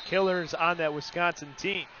the best killers on that Wisconsin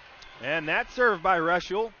team. And that serve by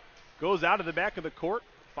Rushell goes out of the back of the court,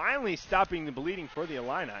 finally stopping the bleeding for the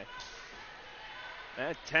Illini.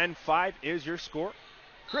 At 10-5 is your score.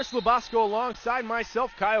 Chris Labasco alongside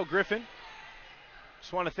myself, Kyle Griffin.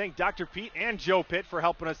 Just want to thank Dr. Pete and Joe Pitt for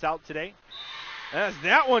helping us out today. As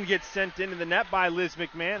that one gets sent into the net by Liz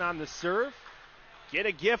McMahon on the serve. Get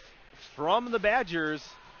a gift from the Badgers,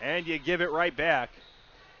 and you give it right back.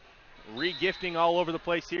 Re-gifting all over the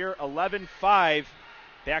place here. 11-5.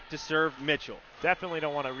 Back to serve Mitchell. Definitely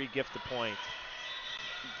don't want to re-gift the point.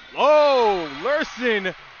 Oh,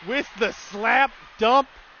 Lurson with the slap dump.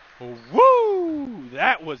 Woo!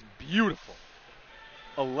 That was beautiful.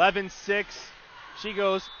 11-6. She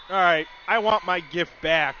goes, all right, I want my gift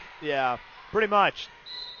back. Yeah, pretty much.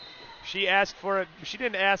 She asked for it. She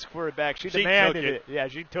didn't ask for it back. She demanded it. Yeah,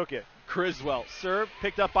 she took it. Criswell, serve,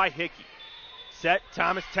 picked up by Hickey. Set,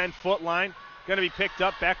 Thomas, 10-foot line. Going to be picked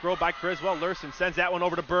up, back row by Criswell. Lurson sends that one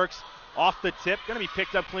over to Burks. Off the tip, going to be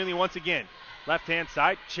picked up cleanly once again. Left-hand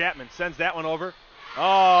side, Chapman sends that one over.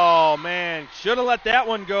 Oh, man, should have let that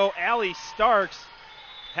one go. Allie Starks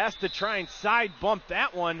has to try and side bump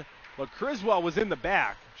that one, but Criswell was in the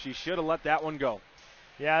back. She should have let that one go.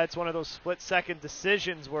 Yeah, it's one of those split-second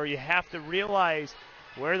decisions where you have to realize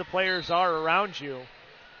where the players are around you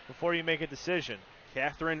before you make a decision.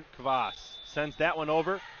 Catherine Kvass sends that one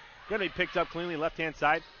over. Going to be picked up cleanly left-hand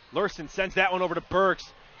side. Lurson sends that one over to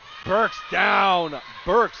Burks. Burks down.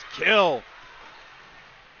 Burks kill.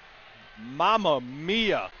 Mamma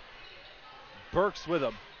mia. Burks with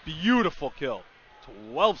a beautiful kill.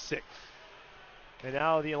 12-6. And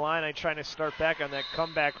now the Illini trying to start back on that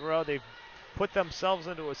comeback row. They've put themselves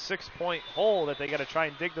into a 6-point hole that they got to try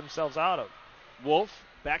and dig themselves out of. Wolf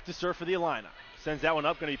back to serve for the Illini. Sends that one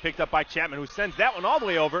up. Going to be picked up by Chapman, who sends that one all the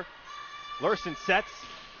way over. Lurson sets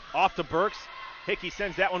off to Burks. Hickey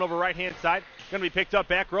sends that one over right-hand side. Going to be picked up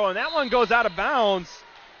back row, and that one goes out of bounds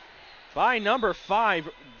by number 5,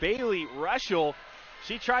 Bailey Rushell.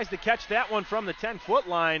 She tries to catch that one from the 10-foot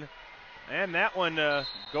line, and that one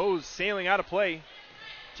goes sailing out of play.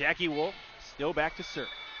 Jackie Wolf still back to serve.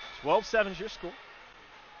 12-7 is your score.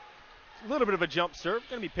 A little bit of a jump serve.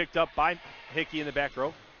 Going to be picked up by Hickey in the back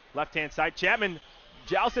row. Left-hand side. Chapman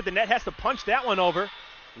jousts at the net, has to punch that one over.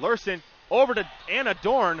 Lurson over to Anna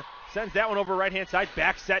Dorn. Sends that one over right-hand side.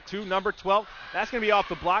 Back set to number 12. That's going to be off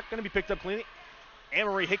the block. Going to be picked up cleanly.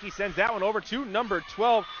 Anne-Marie Hickey sends that one over to number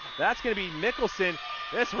 12. That's going to be Mickelson.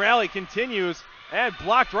 This rally continues and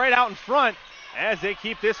blocked right out in front as they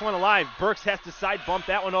keep this one alive. Burks has to side bump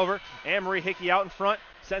that one over. Anne-Marie Hickey out in front.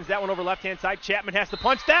 Sends that one over left-hand side. Chapman has to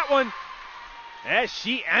punch that one as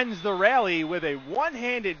she ends the rally with a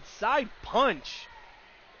one-handed side punch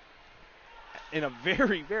in a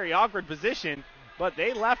very, very awkward position. But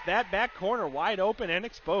they left that back corner wide open and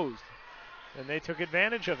exposed. And they took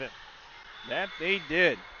advantage of it. That they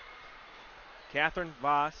did. Catherine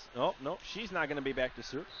Voss. Oh, no, she's not going to be back to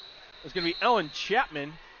serve. It's going to be Ellen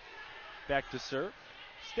Chapman back to serve.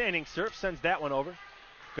 Standing serve, sends that one over.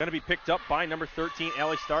 Going to be picked up by number 13,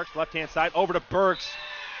 Allie Starks, left-hand side, over to Burks.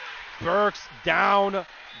 Burks down.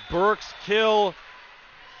 Burks kill.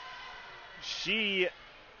 She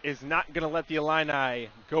is not going to let the Illini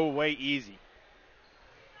go away easy.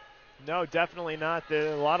 No, definitely not. There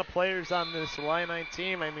are a lot of players on this Illini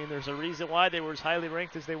team. I mean, there's a reason why they were as highly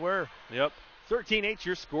ranked as they were. Yep. 13-8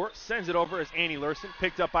 your score. Sends it over as Annie Lurson.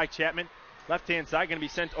 Picked up by Chapman. Left-hand side going to be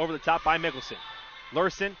sent over the top by Mickelson.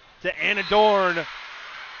 Lurson to Anna Dorn.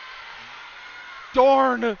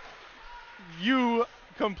 Dorn, you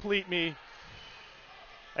complete me.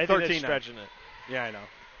 I think they're stretching it. Yeah, I know.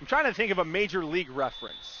 I'm trying to think of a major league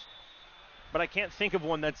reference, but I can't think of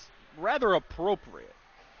one that's rather appropriate.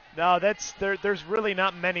 No, there's really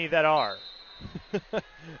not many that are.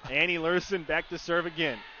 Annie Lurson back to serve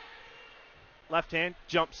again. Left hand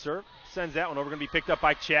jump serve. Sends that one over. Going to be picked up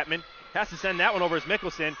by Chapman. Has to send that one over as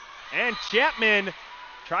Mickelson. And Chapman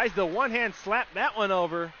tries the one-hand slap that one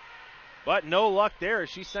over. But no luck there.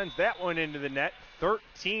 She sends that one into the net.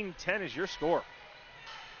 13-10 is your score.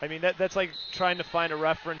 I mean, that's like trying to find a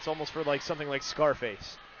reference almost for like something like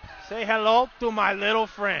Scarface. Say hello to my little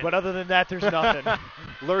friend. But other than that, there's nothing.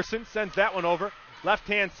 Lurson sends that one over.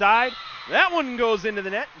 Left-hand side. That one goes into the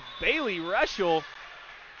net. Bailey Rushel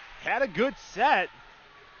had a good set.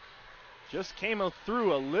 Just came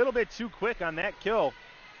through a little bit too quick on that kill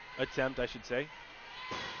attempt, I should say.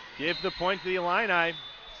 Give the point to the Illini.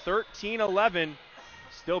 13-11.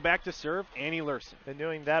 Still back to serve, Annie Lurson. And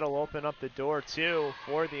doing that will open up the door, too,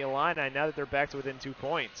 for the Illini now that they're back to within 2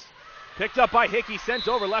 points. Picked up by Hickey, sent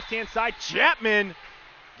over left-hand side. Chapman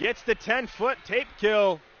gets the 10-foot tape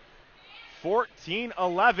kill.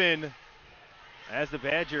 14-11 as the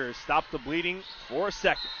Badgers stop the bleeding for a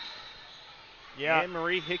second. Yeah.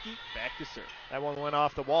 Anne-Marie Hickey back to serve. That one went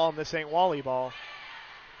off the wall, and this ain't Wally ball.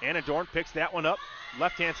 Anna Dorn picks that one up.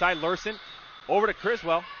 Left-hand side, Lurson. Over to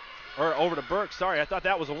Criswell. Or over to Burke. Sorry, I thought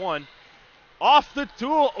that was a one. Off the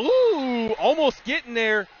tool. Ooh, almost getting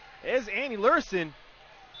there is Annie Lurson.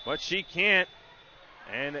 But she can't.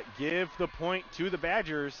 And give the point to the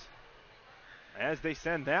Badgers as they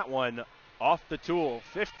send that one off the tool.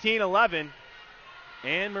 15-11.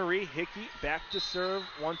 Anne-Marie Hickey back to serve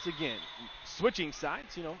once again. Switching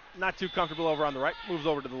sides, not too comfortable over on the right. Moves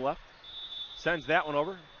over to the left. Sends that one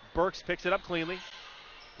over. Burks picks it up cleanly.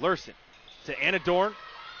 Lurson to Anna Dorn.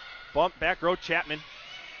 Bump back row Chapman.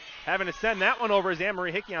 Having to send that one over is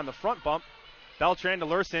Anne-Marie Hickey on the front bump. Beltran to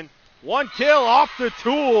Lurson. One kill off the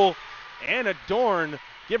tool. Anna Dorn,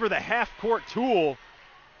 give her the half-court tool.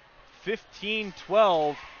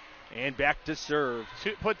 15-12. And back to serve.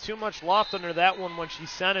 Put too much loft under that one when she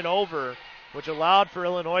sent it over, which allowed for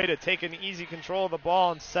Illinois to take an easy control of the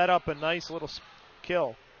ball and set up a nice little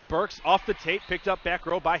kill. Burks off the tape, picked up back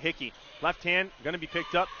row by Hickey. Left hand going to be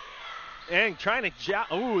picked up. And trying to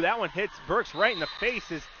ooh, that one hits Burks right in the face.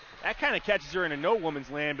 That kind of catches her in a no woman's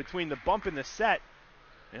land between the bump and the set.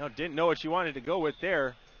 Didn't know what she wanted to go with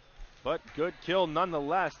there. But good kill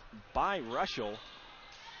nonetheless by Rushel.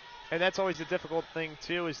 And that's always a difficult thing,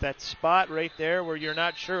 too, is that spot right there where you're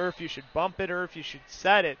not sure if you should bump it or if you should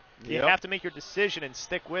set it. You have to make your decision and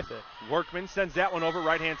stick with it. Workman sends that one over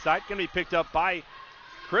right-hand side. Going to be picked up by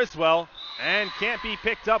Criswell. And can't be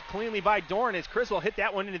picked up cleanly by Dorn as Criswell hit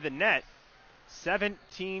that one into the net.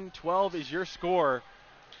 17-12 is your score.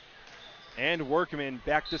 And Workman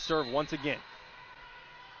back to serve once again.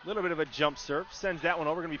 A little bit of a jump serve. Sends that one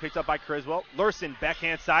over. Going to be picked up by Criswell. Lurson,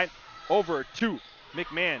 backhand side. Over to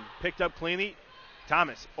McMahon. Picked up cleanly.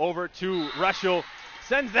 Thomas over to Rushel.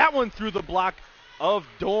 Sends that one through the block of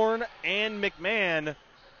Dorn and McMahon.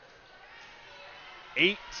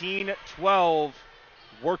 18-12.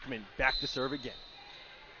 Workman back to serve again.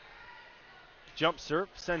 Jump serve.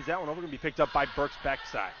 Sends that one over. Going to be picked up by Burks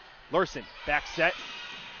backside. Lurson, back set.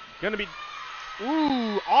 Going to be,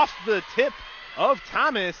 off the tip of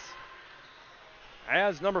Thomas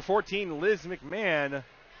as number 14, Liz McMahon,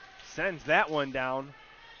 sends that one down.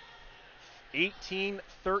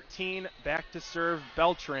 18-13 back to serve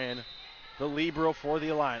Beltran, the libero for the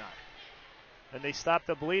Illini. And they stopped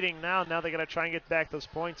the bleeding now. Now they're going to try and get back those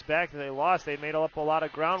points back that they lost. They made up a lot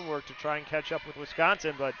of groundwork to try and catch up with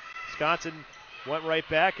Wisconsin, but Wisconsin went right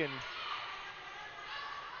back, and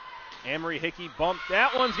Amory Hickey bumped.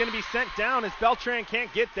 That one's going to be sent down as Beltran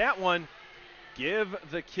can't get that one. Give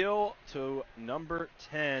the kill to number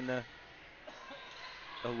 10,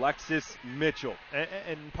 Alexis Mitchell.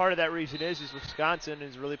 And part of that reason is Wisconsin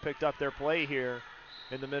has really picked up their play here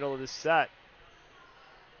in the middle of this set.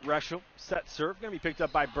 Reschel, set serve, going to be picked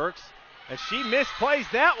up by Burks as she misplays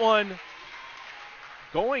that one.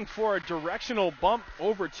 Going for a directional bump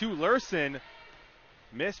over to Lurson.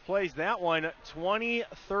 Misplays that one.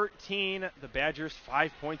 20-13. The Badgers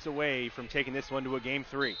 5 points away from taking this one to a game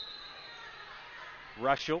 3.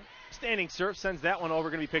 Reschel, standing serve, sends that one over.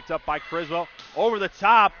 Going to be picked up by Criswell. Over the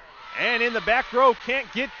top and in the back row.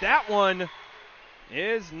 Can't get that one.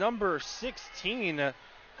 Is number 16,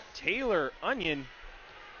 Taylor Onion.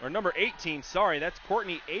 Or number 18, sorry, that's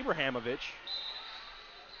Courtney Abrahamovich.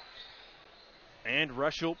 And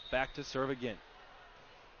Reschel back to serve again.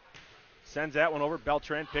 Sends that one over.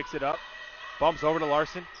 Beltran picks it up. Bumps over to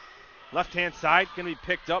Larson. Left-hand side, going to be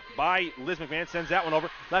picked up by Liz McMahon. Sends that one over.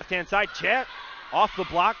 Left-hand side, Chat off the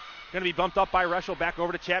block. Going to be bumped up by Reschel. Back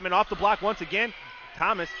over to Chapman. Off the block once again.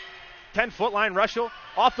 Thomas, 10-foot line. Reschel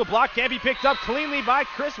off the block. Can't be picked up cleanly by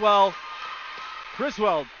Criswell.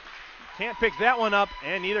 Criswell can't pick that one up,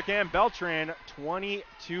 and neither can Beltran.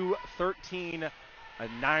 22-13, a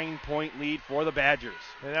 9-point lead for the Badgers.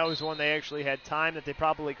 And that was one they actually had time that they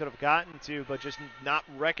probably could have gotten to, but just not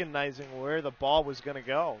recognizing where the ball was going to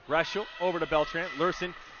go. Reschel over to Beltran.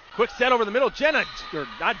 Lurson, quick set over the middle. Jessica.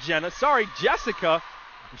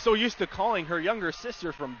 I'm so used to calling her younger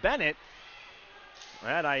sister from Bennett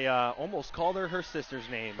that I almost called her sister's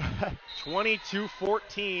name.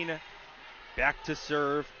 22-14. Back to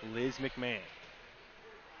serve, Liz McMahon.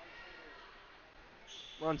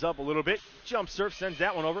 Runs up a little bit. Jump serve, sends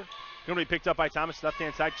that one over. Going to be picked up by Thomas,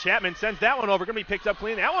 left-hand side. Chapman sends that one over. Going to be picked up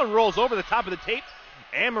clean. That one rolls over the top of the tape.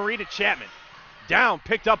 And Marie to Chapman. Down,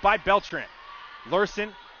 picked up by Beltran. Lurson,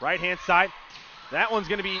 right-hand side. That one's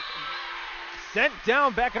going to be sent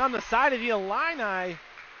down back on the side of the Illini.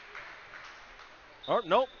 Oh,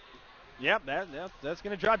 nope. Yep, that's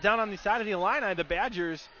going to drop down on the side of the Illini. The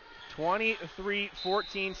Badgers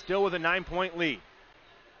 23-14, still with a 9-point lead.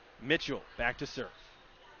 Mitchell back to serve.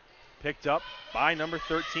 Picked up by number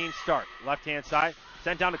 13, Stark. Left-hand side,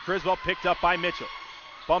 sent down to Criswell, picked up by Mitchell.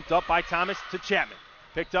 Bumped up by Thomas to Chapman.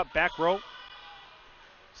 Picked up back row.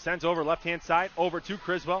 Sends over left-hand side, over to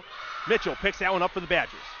Criswell. Mitchell picks that one up for the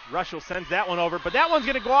Badgers. Reschel sends that one over, but that one's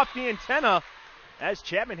going to go off the antenna as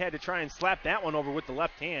Chapman had to try and slap that one over with the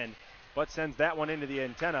left hand, but sends that one into the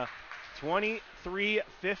antenna.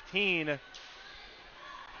 23-15,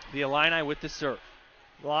 the Illini with the serve.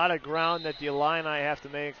 A lot of ground that the Illini have to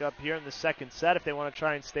make up here in the second set if they want to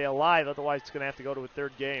try and stay alive. Otherwise, it's going to have to go to a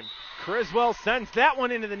third game. Criswell sends that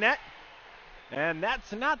one into the net, and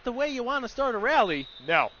that's not the way you want to start a rally.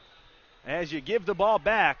 No. As you give the ball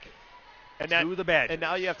back to the Badgers. And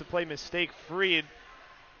now you have to play mistake-free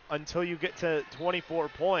until you get to 24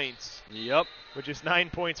 points. Yep. Which is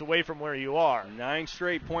 9 points away from where you are. 9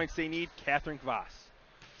 straight points they need. Catherine Kvass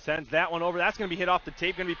sends that one over. That's going to be hit off the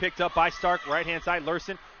tape. Going to be picked up by Stark. Right-hand side,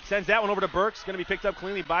 Lurson sends that one over to Burks. Going to be picked up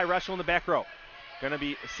cleanly by Reschel in the back row. Going to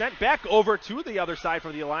be sent back over to the other side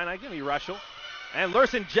for the Illini. Going to be Reschel. And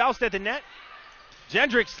Lurson joust at the net.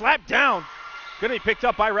 Jendrick slapped down. Going to be picked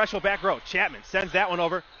up by Reschel back row. Chapman sends that one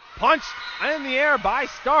over. Punched in the air by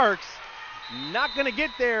Starks. Not going to get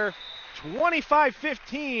there.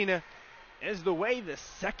 25-15 is the way the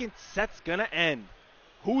second set's going to end.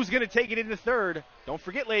 Who's going to take it into third? Don't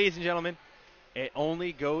forget, ladies and gentlemen, it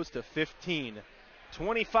only goes to 15.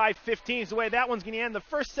 25-15 is the way that one's going to end. The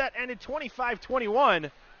first set ended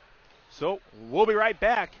 25-21. So we'll be right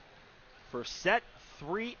back for set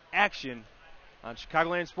 3 action on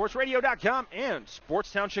ChicagolandSportsRadio.com and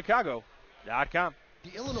SportsTownChicago.com.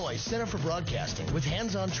 The Illinois Center for Broadcasting, with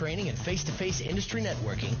hands-on training and face-to-face industry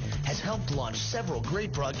networking, has helped launch several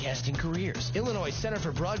great broadcasting careers. Illinois Center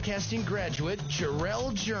for Broadcasting graduate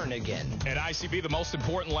Jarrell Jernigan. At ICB, the most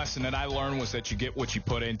important lesson that I learned was that you get what you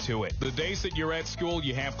put into it. The days that you're at school,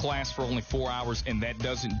 you have class for only 4 hours, and that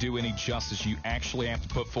doesn't do any justice. You actually have to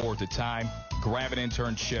put forward the time, grab an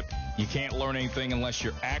internship. You can't learn anything unless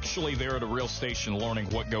you're actually there at a real station learning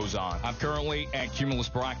what goes on. I'm currently at Cumulus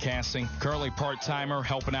Broadcasting, currently part-timer,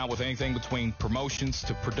 helping out with anything between promotions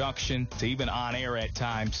to production to even on air at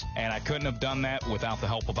times. And I couldn't have done that without the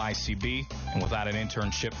help of ICB and without an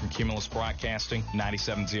internship from Cumulus Broadcasting,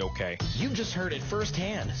 97 ZOK. You just heard it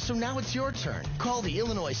firsthand, so now it's your turn. Call the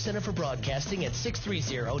Illinois Center for Broadcasting at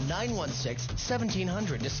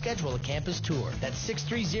 630-916-1700 to schedule a campus tour. That's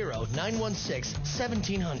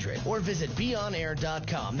 630-916-1700. Or visit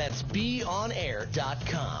beonair.com. That's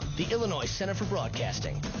beonair.com. The Illinois Center for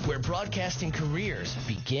Broadcasting, where broadcasting careers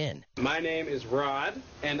begin. My name is Rod,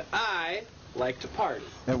 and I like to party.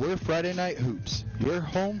 And we're Friday Night Hoops, your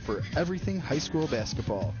home for everything high school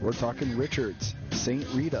basketball. We're talking Richards, St.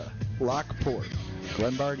 Rita, Lockport,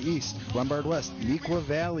 Glenbard East, Glenbard West, Neuqua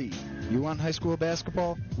Valley. You want high school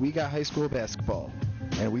basketball? We got high school basketball,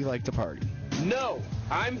 and we like to party. No,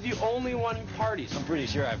 I'm the only one who parties. I'm pretty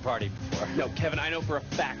sure I've partied before. No, Kevin, I know for a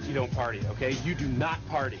fact you don't party, okay? You do not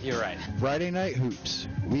party. You're right. Friday Night Hoops,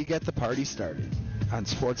 we get the party started on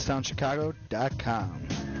SportsTownChicago.com.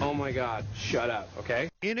 Oh my God, shut up, okay?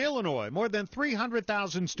 In Illinois, more than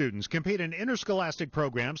 300,000 students compete in interscholastic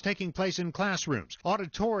programs taking place in classrooms,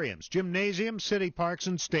 auditoriums, gymnasiums, city parks,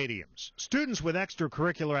 and stadiums. Students with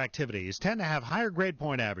extracurricular activities tend to have higher grade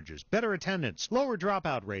point averages, better attendance, lower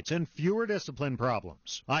dropout rates, and fewer discipline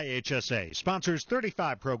problems. IHSA sponsors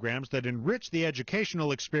 35 programs that enrich the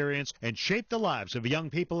educational experience and shape the lives of young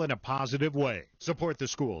people in a positive way. Support the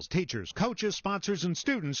schools, teachers, coaches, sponsors, and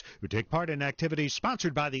students who take part in activities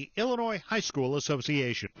sponsored by the Illinois High School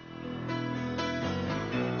Association.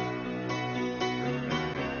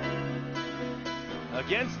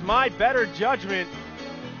 Against my better judgment,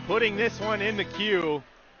 putting this one in the queue,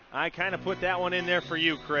 I kind of put that one in there for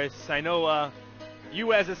you, Chris. I know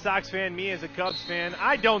you as a Sox fan, me as a Cubs fan,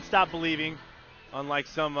 I don't stop believing, unlike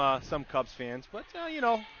some Cubs fans. But, you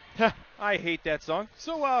know, I hate that song.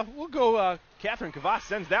 So we'll go Catherine Kvass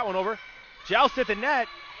sends that one over. Joust at the net.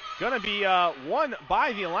 Going to be won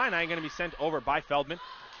by the Illini. Going to be sent over by Feldman.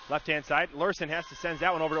 Left-hand side. Lurson has to send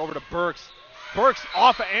that one over to Burks. Burks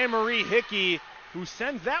off of Anne-Marie Hickey, who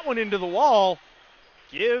sends that one into the wall.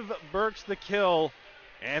 Give Burks the kill.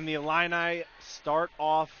 And the Illini start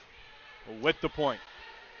off with the point.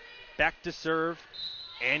 Back to serve,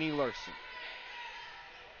 Annie Lurson.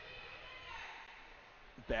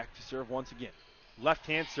 Back to serve once again.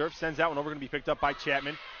 Left-hand serve. Sends that one over. Going to be picked up by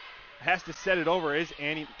Chapman. Has to set it over is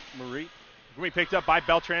Annie Marie. Going to be picked up by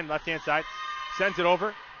Beltran, left-hand side. Sends it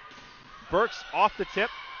over. Burks off the tip.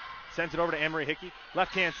 Sends it over to Anne-Marie Hickey.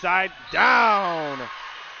 Left-hand side, down.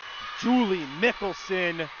 Julie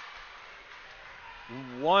Mickelson.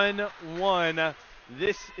 1-1.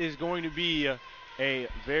 This is going to be a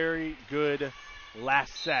very good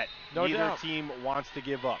last set. No Neither doubt. team wants to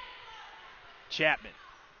give up. Chapman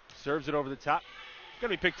serves it over the top.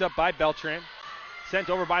 Going to be picked up by Beltran. Sent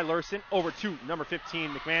over by Lurson, over to number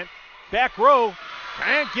 15, McMahon. Back row,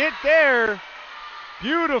 can't get there.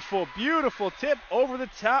 Beautiful, beautiful tip over the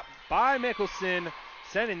top by Mickelson,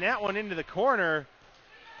 sending that one into the corner.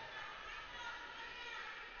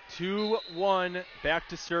 2-1, back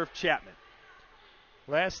to serve Chapman.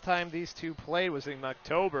 Last time these two played was in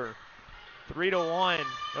October. 3-1,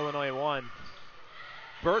 Illinois won.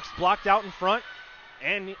 Burks blocked out in front,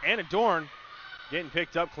 and Anna Dorn getting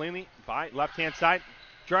picked up cleanly by left-hand side.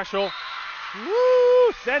 Dressel,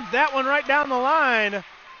 woo, sends that one right down the line.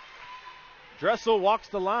 Dressel walks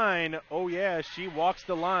the line. Oh, yeah, she walks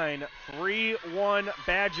the line. 3-1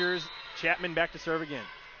 Badgers. Chapman back to serve again.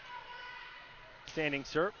 Standing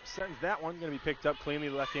serve, sends that one. Going to be picked up cleanly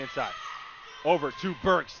left-hand side. Over to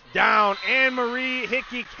Burks. Down. Anne-Marie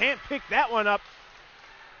Hickey can't pick that one up.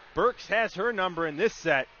 Burks has her number in this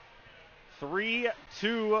set.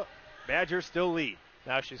 3-2. Badgers still lead.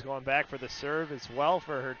 Now she's going back for the serve as well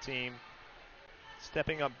for her team.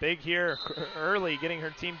 Stepping up big here early, getting her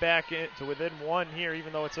team back to within one here,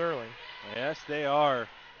 even though it's early. Yes, they are.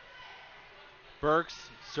 Burks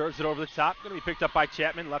serves it over the top. Going to be picked up by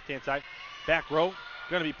Chapman, left-hand side. Back row.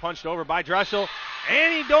 Going to be punched over by Dressel.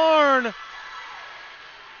 Annie Dorn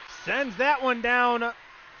sends that one down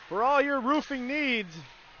for all your roofing needs.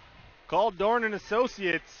 Call Dorn and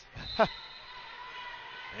Associates.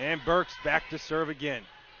 And Burks back to serve again.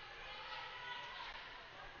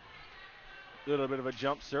 Little bit of a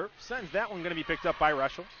jump serve. Sends that one going to be picked up by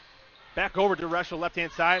Reschel. Back over to Reschel,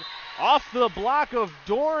 left-hand side. Off the block of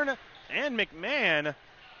Dorn and McMahon.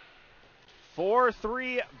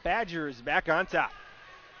 4-3 Badgers back on top.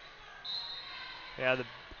 Yeah,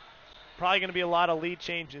 probably going to be a lot of lead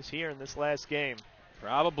changes here in this last game.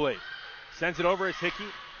 Probably. Sends it over as Hickey.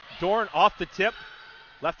 Dorn off the tip.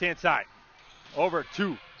 Left-hand side. Over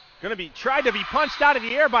to. Going to be tried to be punched out of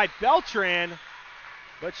the air by Beltran,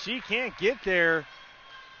 but she can't get there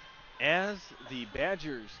as the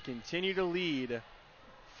Badgers continue to lead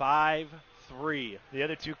 5-3. The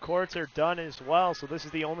other two courts are done as well, so this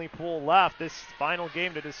is the only pool left. This final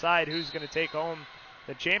game to decide who's going to take home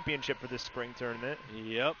the championship for this spring tournament.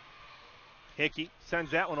 Yep. Hickey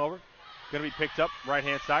sends that one over. Going to be picked up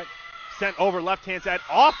right-hand side. Sent over left-hand side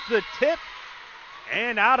off the tip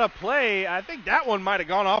and out of play. I think that one might have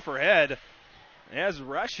gone off her head as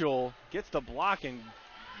Reschel gets the block and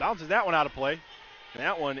bounces that one out of play.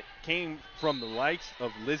 That one came from the likes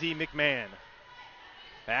of Lizzie McMahon.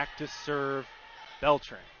 Back to serve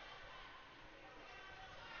Beltran.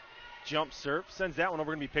 Jump serve. Sends that one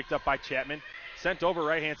over. Going to be picked up by Chapman. Sent over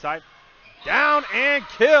right-hand side. Down and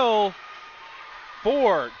kill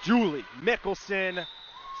for Julie Mickelson.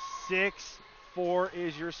 6-4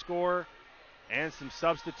 is your score. And some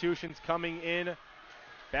substitutions coming in.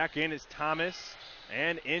 Back in is Thomas.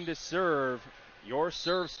 And in to serve your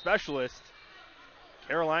serve specialist,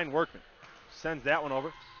 Caroline Workman. Sends that one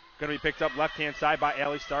over. Going to be picked up left-hand side by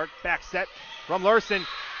Allie Stark. Back set from Larson.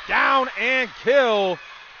 Down and kill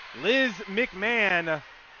Liz McMahon.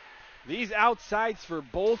 These outsides for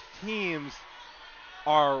both teams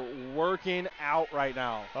are working out right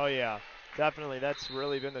now. Oh, yeah, definitely. That's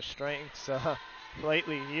really been the strengths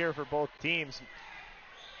lately here for both teams.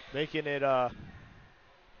 Making it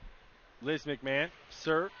Liz McMahon,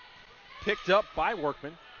 serve, picked up by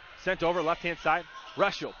Workman. Sent over left-hand side.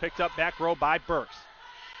 Reschel picked up back row by Burks.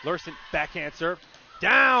 Larson backhand serve.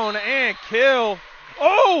 Down and kill.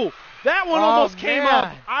 Oh! That one almost came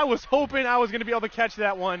up. I was hoping I was going to be able to catch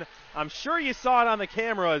that one. I'm sure you saw it on the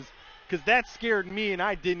cameras because that scared me and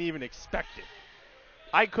I didn't even expect it.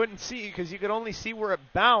 I couldn't see because you could only see where it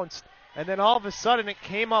bounced, and then all of a sudden it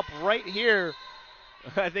came up right here.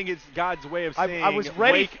 I think it's God's way of saying, I was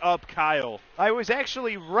ready. Wake up, Kyle. I was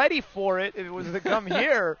actually ready for it if it was to come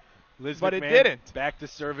here, Liz but McMahon, it didn't. Back to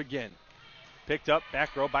serve again. Picked up,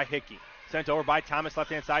 back row by Hickey. Sent over by Thomas,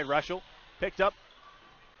 left-hand side, Reschel. Picked up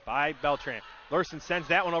by Beltran. Larson sends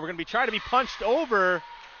that one over. Going to be trying to be punched over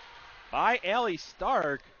by Allie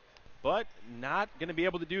Stark, but not going to be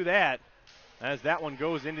able to do that as that one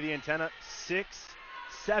goes into the antenna.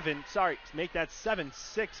 6-7. Make that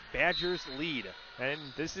 7-6 Badgers lead. And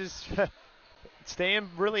this is staying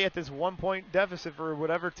really at this 1-point deficit for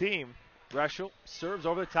whatever team. Reschel serves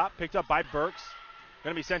over the top, picked up by Burks.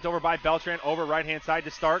 Going to be sent over by Beltran, over right-hand side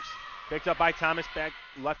to Starks. Picked up by Thomas, back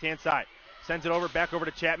left-hand side. Sends it over, back over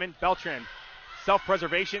to Chapman. Beltran,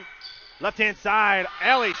 self-preservation. Left-hand side,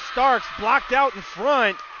 Allie Starks blocked out in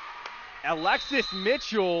front. Alexis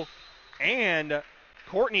Mitchell and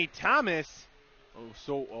Courtney Thomas.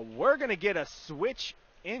 So we're going to get a switch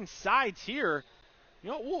inside here. You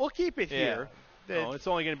know, we'll keep it here. No, it's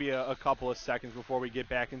only going to be a couple of seconds before we get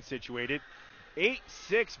back in situated.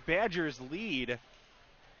 8-6 Badgers lead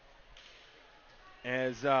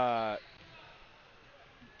as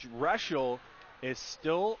Reschel is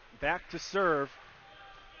still back to serve.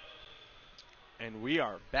 And we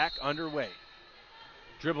are back underway.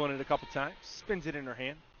 Dribbling it a couple times, spins it in her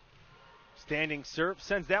hand. Standing serve,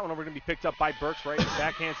 sends that one over, going to be picked up by Burks right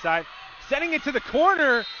backhand side. Sending it to the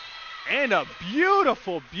corner, and a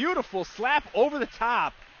beautiful, beautiful slap over the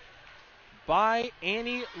top by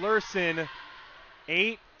Annie Larson.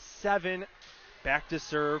 8-7, back to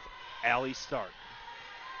serve, Allie Stark.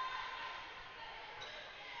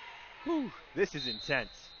 Whew, this is intense,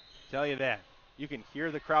 tell you that. You can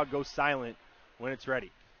hear the crowd go silent when it's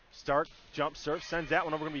ready. Stark, jump serve, sends that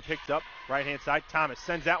one over, going to be picked up. Right-hand side, Thomas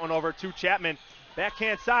sends that one over to Chapman.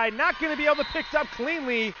 Backhand side, not going to be able to pick it up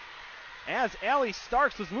cleanly as Allie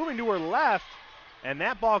Starks was moving to her left. And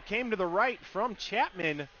that ball came to the right from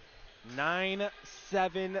Chapman.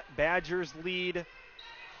 9-7 Badgers lead.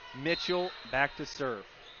 Mitchell back to serve.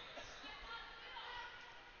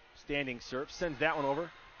 Standing serve, sends that one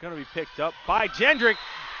over. Going to be picked up by Jendrick.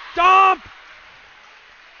 Dump!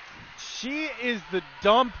 She is the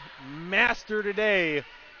dump master today.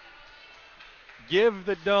 Give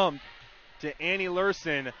the dump to Annie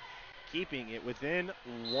Larson, keeping it within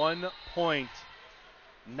 1 point.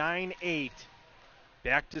 9-8.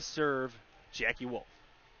 Back to serve, Jackie Wolf.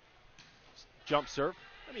 Jump serve.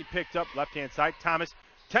 Let me picked up left-hand side. Thomas,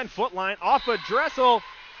 10-foot line off a Dressel.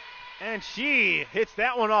 And she hits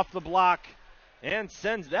that one off the block and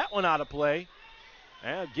sends that one out of play.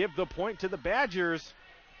 And give the point to the Badgers.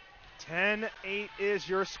 10-8 is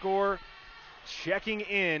your score. Checking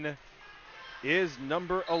in is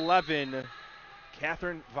number 11,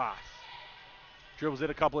 Catherine Voss. Dribbles it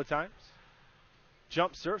a couple of times.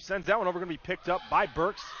 Jump serve, sends that one over, going to be picked up by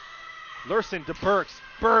Burks. Lurson to Burks.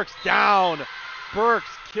 Burks down. Burks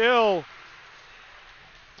kill.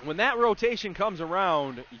 When that rotation comes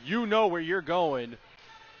around, you know where you're going,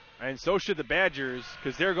 and so should the Badgers,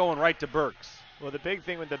 because they're going right to Burks. Well, the big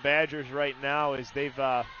thing with the Badgers right now is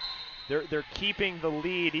they're keeping the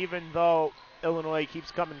lead, even though Illinois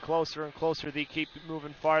keeps coming closer and closer. They keep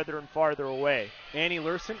moving farther and farther away. Annie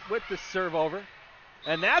Lurson with the serve over.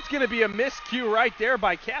 And that's going to be a miscue right there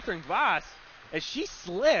by Catherine Voss as she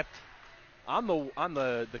slipped on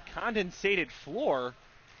the condensated floor,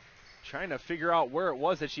 trying to figure out where it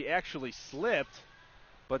was that she actually slipped.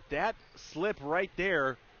 But that slip right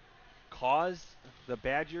there caused the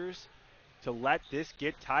Badgers to let this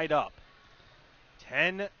get tied up.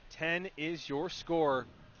 10-10 is your score.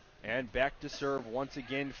 And back to serve once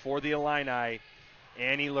again for the Illini,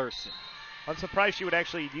 Annie Lurson. I'm surprised she would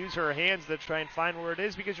actually use her hands to try and find where it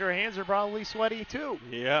is, because your hands are probably sweaty too.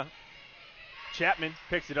 Yeah. Chapman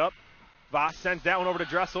picks it up. Voss sends that one over to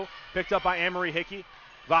Dressel. Picked up by Anne-Marie Hickey.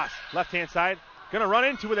 Voss, left-hand side. Going to run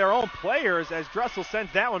into their own players as Dressel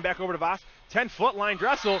sends that one back over to Voss. 10-foot line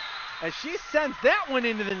Dressel as she sends that one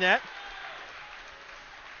into the net.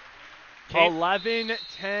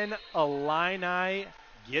 11-10 Illini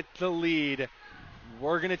get the lead.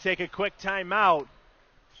 We're going to take a quick timeout.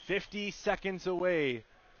 50 seconds away.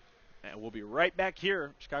 And we'll be right back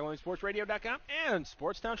here. ChicagoLandSportsRadio.com and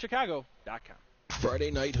SportsTownChicago.com.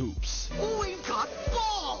 Friday Night Hoops. We've got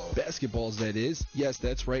balls! Basketballs, that is. Yes,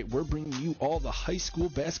 that's right. We're bringing you all the high school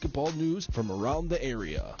basketball news from around the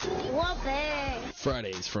area. Whoopee!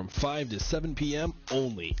 Fridays from 5 to 7 p.m.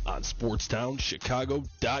 only on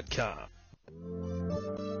SportsTownChicago.com.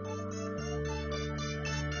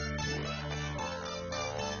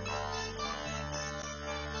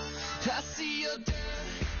 I see your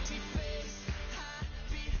dirty face.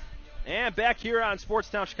 And back here on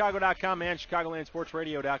SportsTownChicago.com and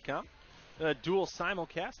ChicagoLandSportsRadio.com. The dual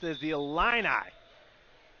simulcast as the Illini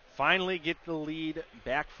finally get the lead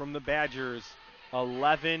back from the Badgers.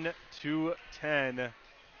 11-10. And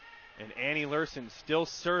Annie Lurson still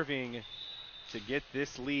serving to get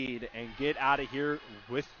this lead and get out of here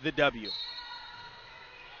with the W.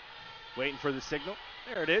 Waiting for the signal.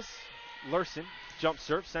 There it is. Lurson, jump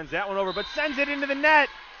serve, sends that one over, but sends it into the net.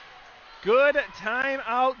 Good time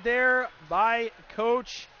out there by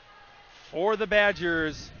Coach for the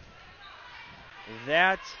Badgers.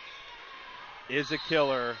 That is a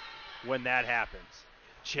killer when that happens.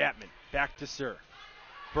 Chapman back to serve.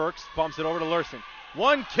 Burks bumps it over to Lurson.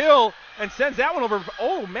 One kill and sends that one over.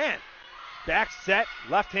 Oh, man. Back set,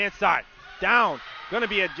 left-hand side. Down. Going to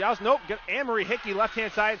be a joust. Nope. Anne-Marie Hickey,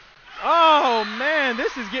 left-hand side. Oh, man,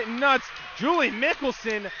 this is getting nuts. Julie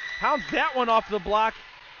Mickelson pounds that one off the block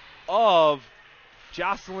of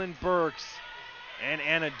Jocelyn Burks and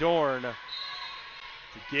Anna Dorn to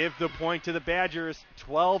give the point to the Badgers.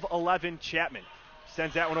 12-11 Chapman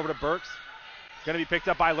sends that one over to Burks. Going to be picked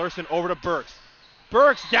up by Lurson over to Burks.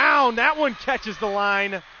 Burks down. That one catches the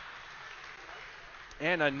line.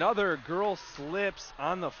 And another girl slips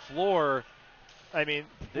on the floor. I mean,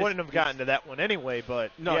 wouldn't have gotten to that one anyway,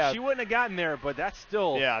 but no, yeah. She wouldn't have gotten there, but that's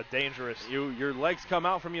still dangerous. Your legs come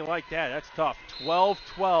out from you like that. That's tough.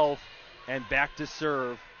 12-12 and back to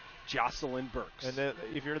serve Jocelyn Burks. And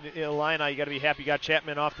if you're the Illini, you got to be happy you got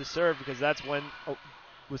Chapman off the serve, because that's when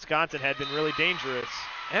Wisconsin had been really dangerous.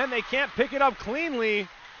 And they can't pick it up cleanly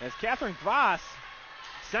as Catherine Voss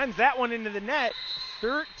sends that one into the net.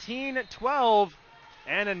 13-12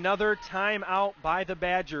 and another timeout by the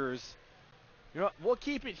Badgers. You know what? We'll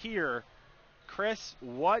keep it here. Chris,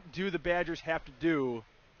 what do the Badgers have to do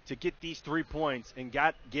to get these 3 points and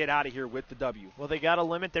get out of here with the W? Well, they got to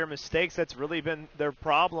limit their mistakes. That's really been their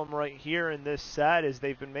problem right here in this set, is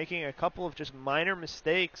they've been making a couple of just minor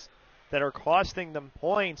mistakes that are costing them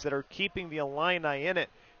points, that are keeping the Illini in it.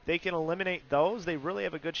 If they can eliminate those, they really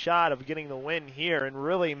have a good shot of getting the win here and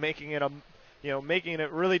really making it making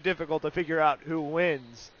it really difficult to figure out who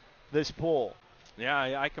wins this pool.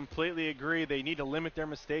 Yeah, I completely agree. They need to limit their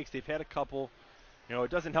mistakes. They've had a couple. You know,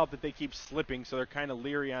 it doesn't help that they keep slipping, so they're kind of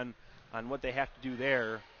leery on what they have to do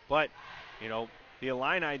there. But, you know, the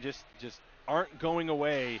Illini just aren't going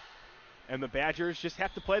away, and the Badgers just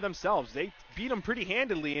have to play themselves. They beat them pretty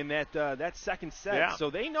handily in that second set,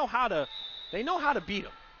 so they know how to beat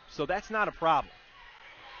them. So that's not a problem.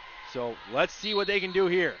 So let's see what they can do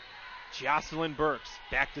here. Jocelyn Burks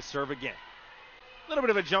back to serve again. A little bit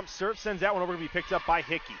of a jump serve, sends that one over to be picked up by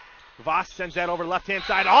Hickey. Voss sends that over left-hand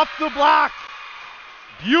side, off the block.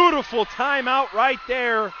 Beautiful timeout right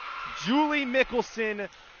there. Julie Mickelson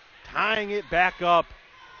tying it back up,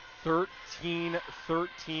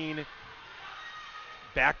 13-13.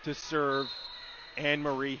 back to serve, and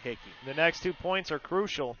Marie Hickey. The next 2 points are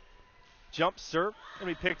crucial. Jump serve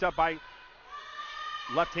going to be picked up by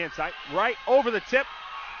left-hand side, right over the tip.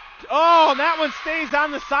 Oh, and that one stays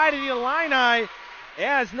on the side of the Illini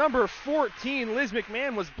as number 14, Liz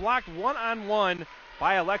McMahon, was blocked one-on-one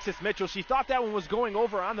by Alexis Mitchell. She thought that one was going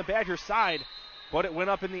over on the Badger side, but it went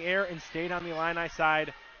up in the air and stayed on the Illini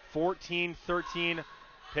side. 14-13,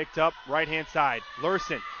 picked up right-hand side.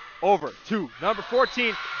 Lurson over to number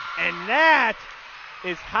 14, and that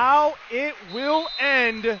is how it will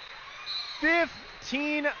end.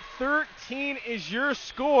 15-13 is your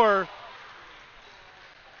score.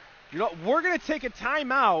 You know, we're going to take a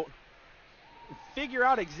timeout and figure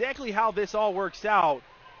out exactly how this all works out.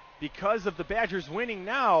 Because of the Badgers winning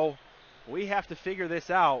now, we have to figure this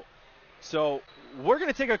out. So we're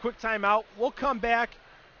going to take a quick timeout. We'll come back,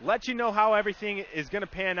 let you know how everything is going to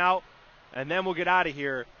pan out, and then we'll get out of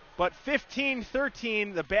here. But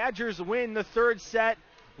 15-13, the Badgers win the third set,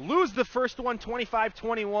 lose the first one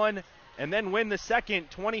 25-21, and then win the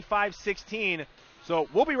second 25-16. So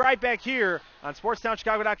we'll be right back here on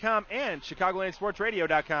SportsTownChicago.com and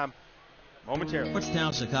ChicagolandSportsRadio.com momentarily.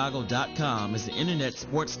 SportsTownChicago.com is the internet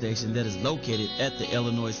sports station that is located at the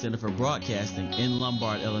Illinois Center for Broadcasting in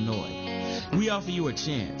Lombard, Illinois. We offer you a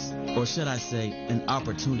chance, or should I say an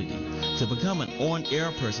opportunity, to become an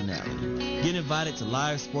on-air personality, get invited to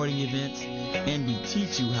live sporting events, and we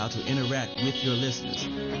teach you how to interact with your listeners.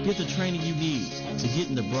 Get the training you need to get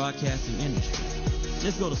in the broadcasting industry.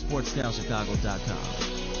 Just go to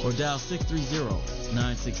SportsTownChicago.com or dial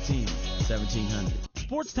 630-916-1700.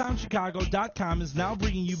 SportsTownChicago.com is now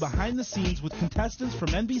bringing you behind the scenes with contestants from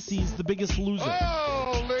NBC's The Biggest Loser.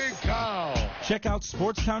 Holy cow! Check out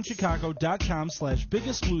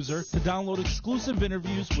SportsTownChicago.com/Biggest Loser to download exclusive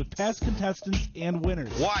interviews with past contestants and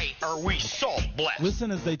winners. Why are we so blessed?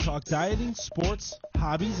 Listen as they talk dieting, sports,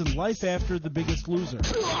 hobbies, and life after The Biggest Loser.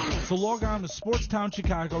 So log on to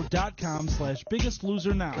SportsTownChicago.com/Biggest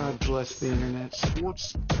Loser now. God bless the internet.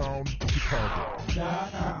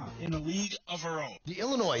 SportsTownChicago.com, in a league of our own. The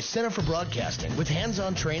Illinois Center for Broadcasting, with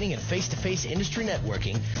hands-on training and face-to-face industry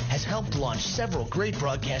networking, has helped launch several great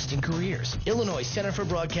broadcasting careers. Illinois Center for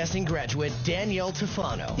Broadcasting graduate Danielle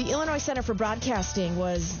Tufano. The Illinois Center for Broadcasting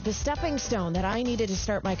was the stepping stone that I needed to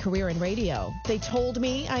start my career in radio. They told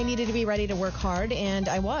me I needed to be ready to work hard, and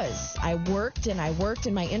I was. I worked in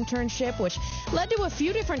my internship, which led to a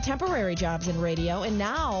few different temporary jobs in radio, and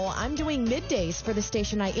now I'm doing middays for the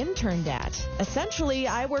station I interned at. Essentially,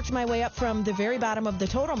 I worked my way up from the very bottom of the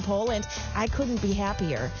totem pole, and I couldn't be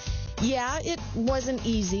happier. Yeah, it wasn't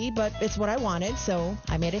easy, but it's what I wanted, so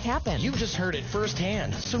I made it happen. You just heard it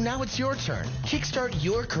firsthand, so now it's your turn. Kickstart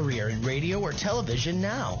your career in radio or television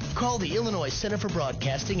now. Call the Illinois Center for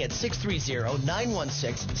Broadcasting at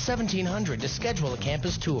 630-916-1700 to schedule a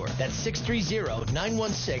campus tour. That's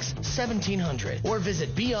 630-916-1700. Or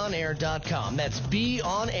visit beonair.com. That's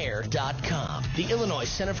beonair.com. The Illinois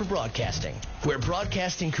Center for Broadcasting, where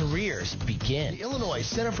broadcasting careers begin. The Illinois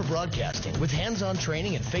Center for Broadcasting, with hands-on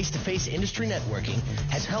training and face-to-face industry networking,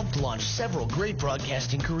 has helped launch several great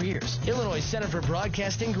broadcasting careers. Illinois Center for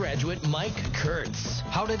Broadcasting graduate Mike Kurtz.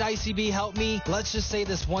 How did ICB help me? Let's just say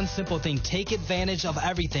this one simple thing. Take advantage of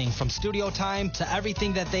everything, from studio time to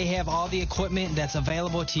everything that they have, all the equipment that's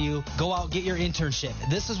available to you. Go out, get your internship.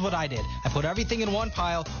 This is what I did. I put everything in one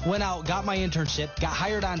pile, went out, got my internship, got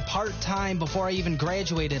hired on part-time before I even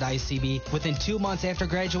graduated ICB. Within 2 months after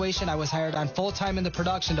graduation, I was hired on full-time in the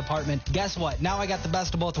production department. Guess what? Now I got the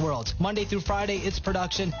best of both worlds. Monday through Friday, it's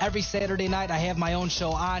production. Every Saturday night, I have my own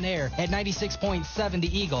show on air at 96.7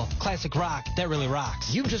 The Eagle. Classic rock that really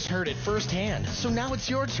rocks. You just heard it firsthand, so now it's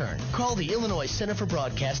your turn. Call the Illinois Center for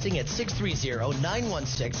Broadcasting at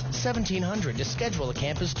 630-916-1700 to schedule a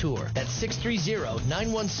campus tour. That's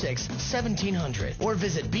 630-916-1700. Or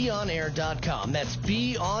visit beonair.com. That's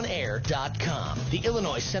beonair.com. The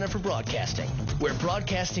Illinois Center for Broadcasting, where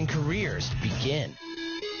broadcasting careers begin.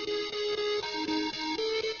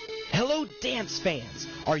 Hello, dance fans!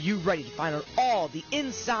 Are you ready to find out all the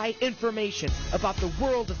inside information about the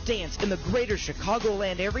world of dance in the greater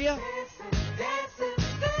Chicagoland area?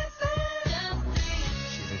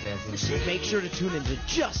 Make sure to tune into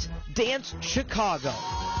Just Dance Chicago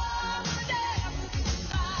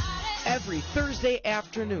every Thursday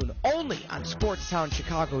afternoon, only on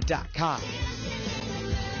SportsTownChicago.com.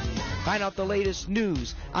 Find out the latest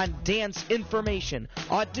news on dance information,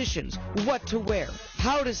 auditions, what to wear,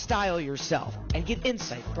 how to style yourself, and get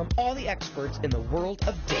insight from all the experts in the world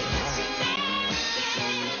of dance.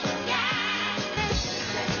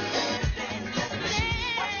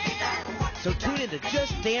 So tune in to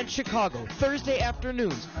Just Dance Chicago Thursday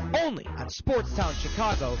afternoons only on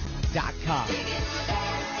SportsTownChicago.com.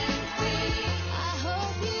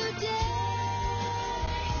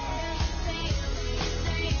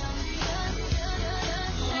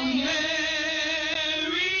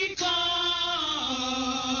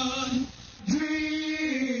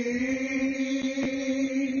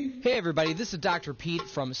 Hey everybody, this is Dr. Pete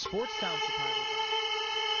from Sportstown Chicago.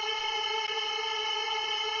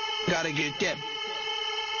 Gotta get that.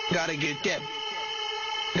 Gotta get that.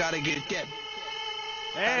 Gotta get that.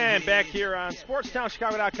 And back here on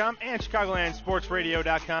SportsTownChicago.com and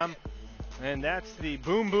ChicagolandSportsRadio.com. And that's the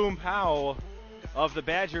boom, boom, pow of the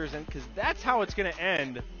Badgers. And because that's how it's going to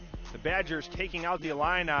end. The Badgers taking out the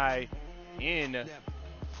Illini in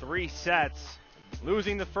 3 sets,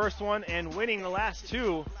 losing the first one and winning the last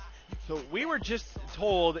 2. So we were just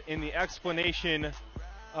told in the explanation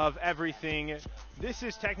of everything, this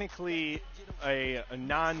is technically a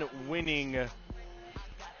non-winning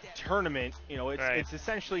tournament. You know, it's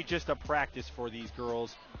essentially just a practice for these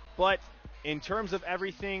girls. But in terms of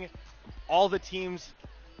everything, all the teams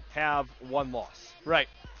have 1 loss. Right.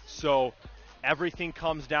 So everything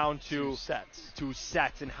comes down to 2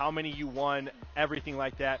 sets and how many you won, everything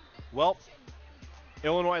like that. Well,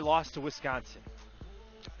 Illinois lost to Wisconsin.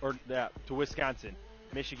 To Wisconsin.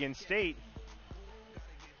 Michigan State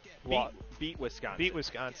beat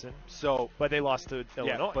Wisconsin. So, but they lost to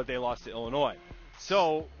Illinois. Yeah, but they lost to Illinois.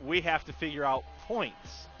 So we have to figure out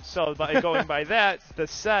points. So by going by that, the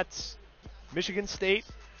sets, Michigan State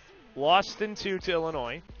lost in 2 to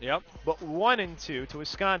Illinois. Yep. But won in 2 to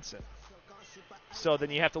Wisconsin. So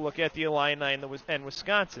then you have to look at the Illini and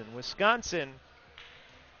Wisconsin. Wisconsin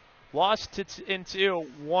lost in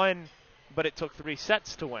 2, won, but it took 3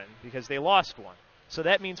 sets to win because they lost 1. So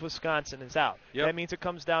that means Wisconsin is out. Yep. That means it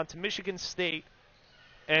comes down to Michigan State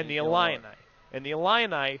and the Illini. And the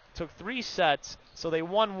Illini took 3 sets, so they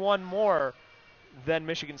won 1 more than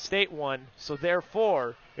Michigan State won. So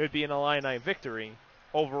therefore, it would be an Illini victory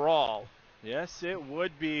overall. Yes, it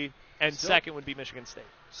would be. And second would be Michigan State.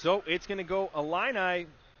 So it's going to go Illini,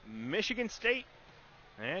 Michigan State,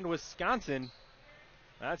 and Wisconsin.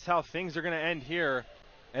 That's how things are going to end here.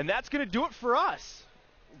 And that's going to do it for us.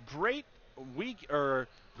 Great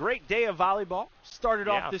great day of volleyball. Started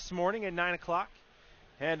off this morning at 9 o'clock.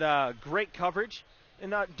 And great coverage.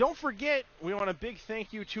 And don't forget, we want a big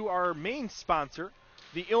thank you to our main sponsor,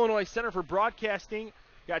 the Illinois Center for Broadcasting.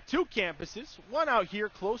 Got 2 campuses, one out here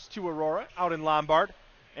close to Aurora, out in Lombard,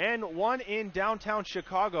 and one in downtown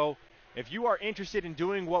Chicago. If you are interested in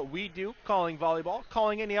doing what we do, calling volleyball,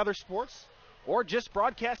 calling any other sports, or just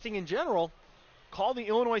broadcasting in general, call the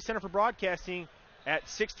Illinois Center for Broadcasting at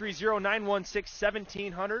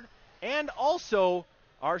 630-916-1700, and also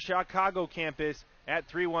our Chicago campus at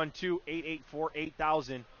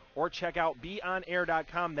 312-884-8000, or check out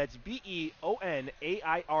beonair.com. That's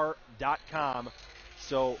beonair.com.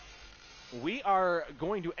 So we are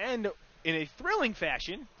going to end in a thrilling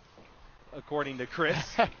fashion, according to Chris,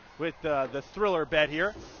 with the thriller bet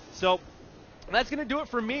here. So that's going to do it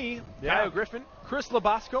for me, Kyle Griffin, Chris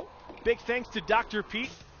Labasco. Big thanks to Dr.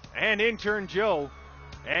 Pete and intern Joe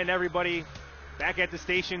and everybody back at the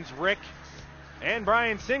stations, Rick and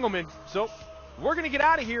Brian Singelman. So we're going to get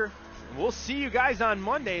out of here. We'll see you guys on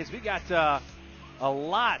Monday as we got a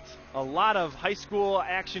lot of high school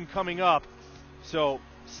action coming up. So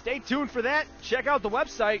stay tuned for that. Check out the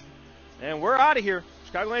website. And we're out of here.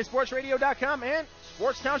 ChicagolandSportsRadio.com and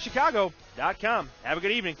SportsTownChicago.com. Have a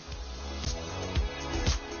good evening.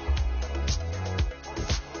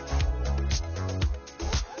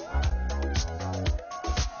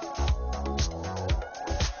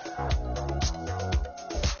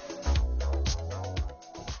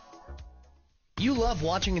 You love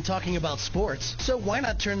watching and talking about sports, so why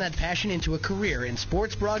not turn that passion into a career in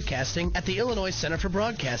sports broadcasting at the Illinois Center for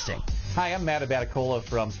Broadcasting? Hi, I'm Matt Abaticola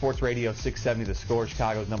from Sports Radio 670 The Score,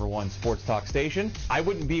 Chicago's #1 sports talk station. I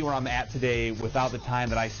wouldn't be where I'm at today without the time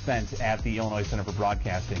that I spent at the Illinois Center for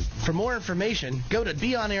Broadcasting. For more information, go to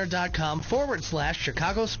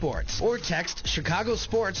beonair.com/Chicago Sports or text Chicago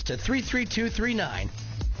Sports to 33239.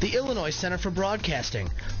 The Illinois Center for Broadcasting,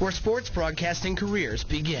 where sports broadcasting careers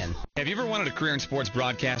begin. Have you ever wanted a career in sports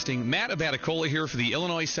broadcasting? Matt Abaticola here for the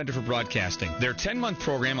Illinois Center for Broadcasting. Their 10-month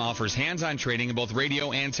program offers hands-on training in both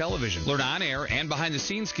radio and television. Learn on-air and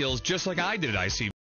behind-the-scenes skills just like I did at ICV.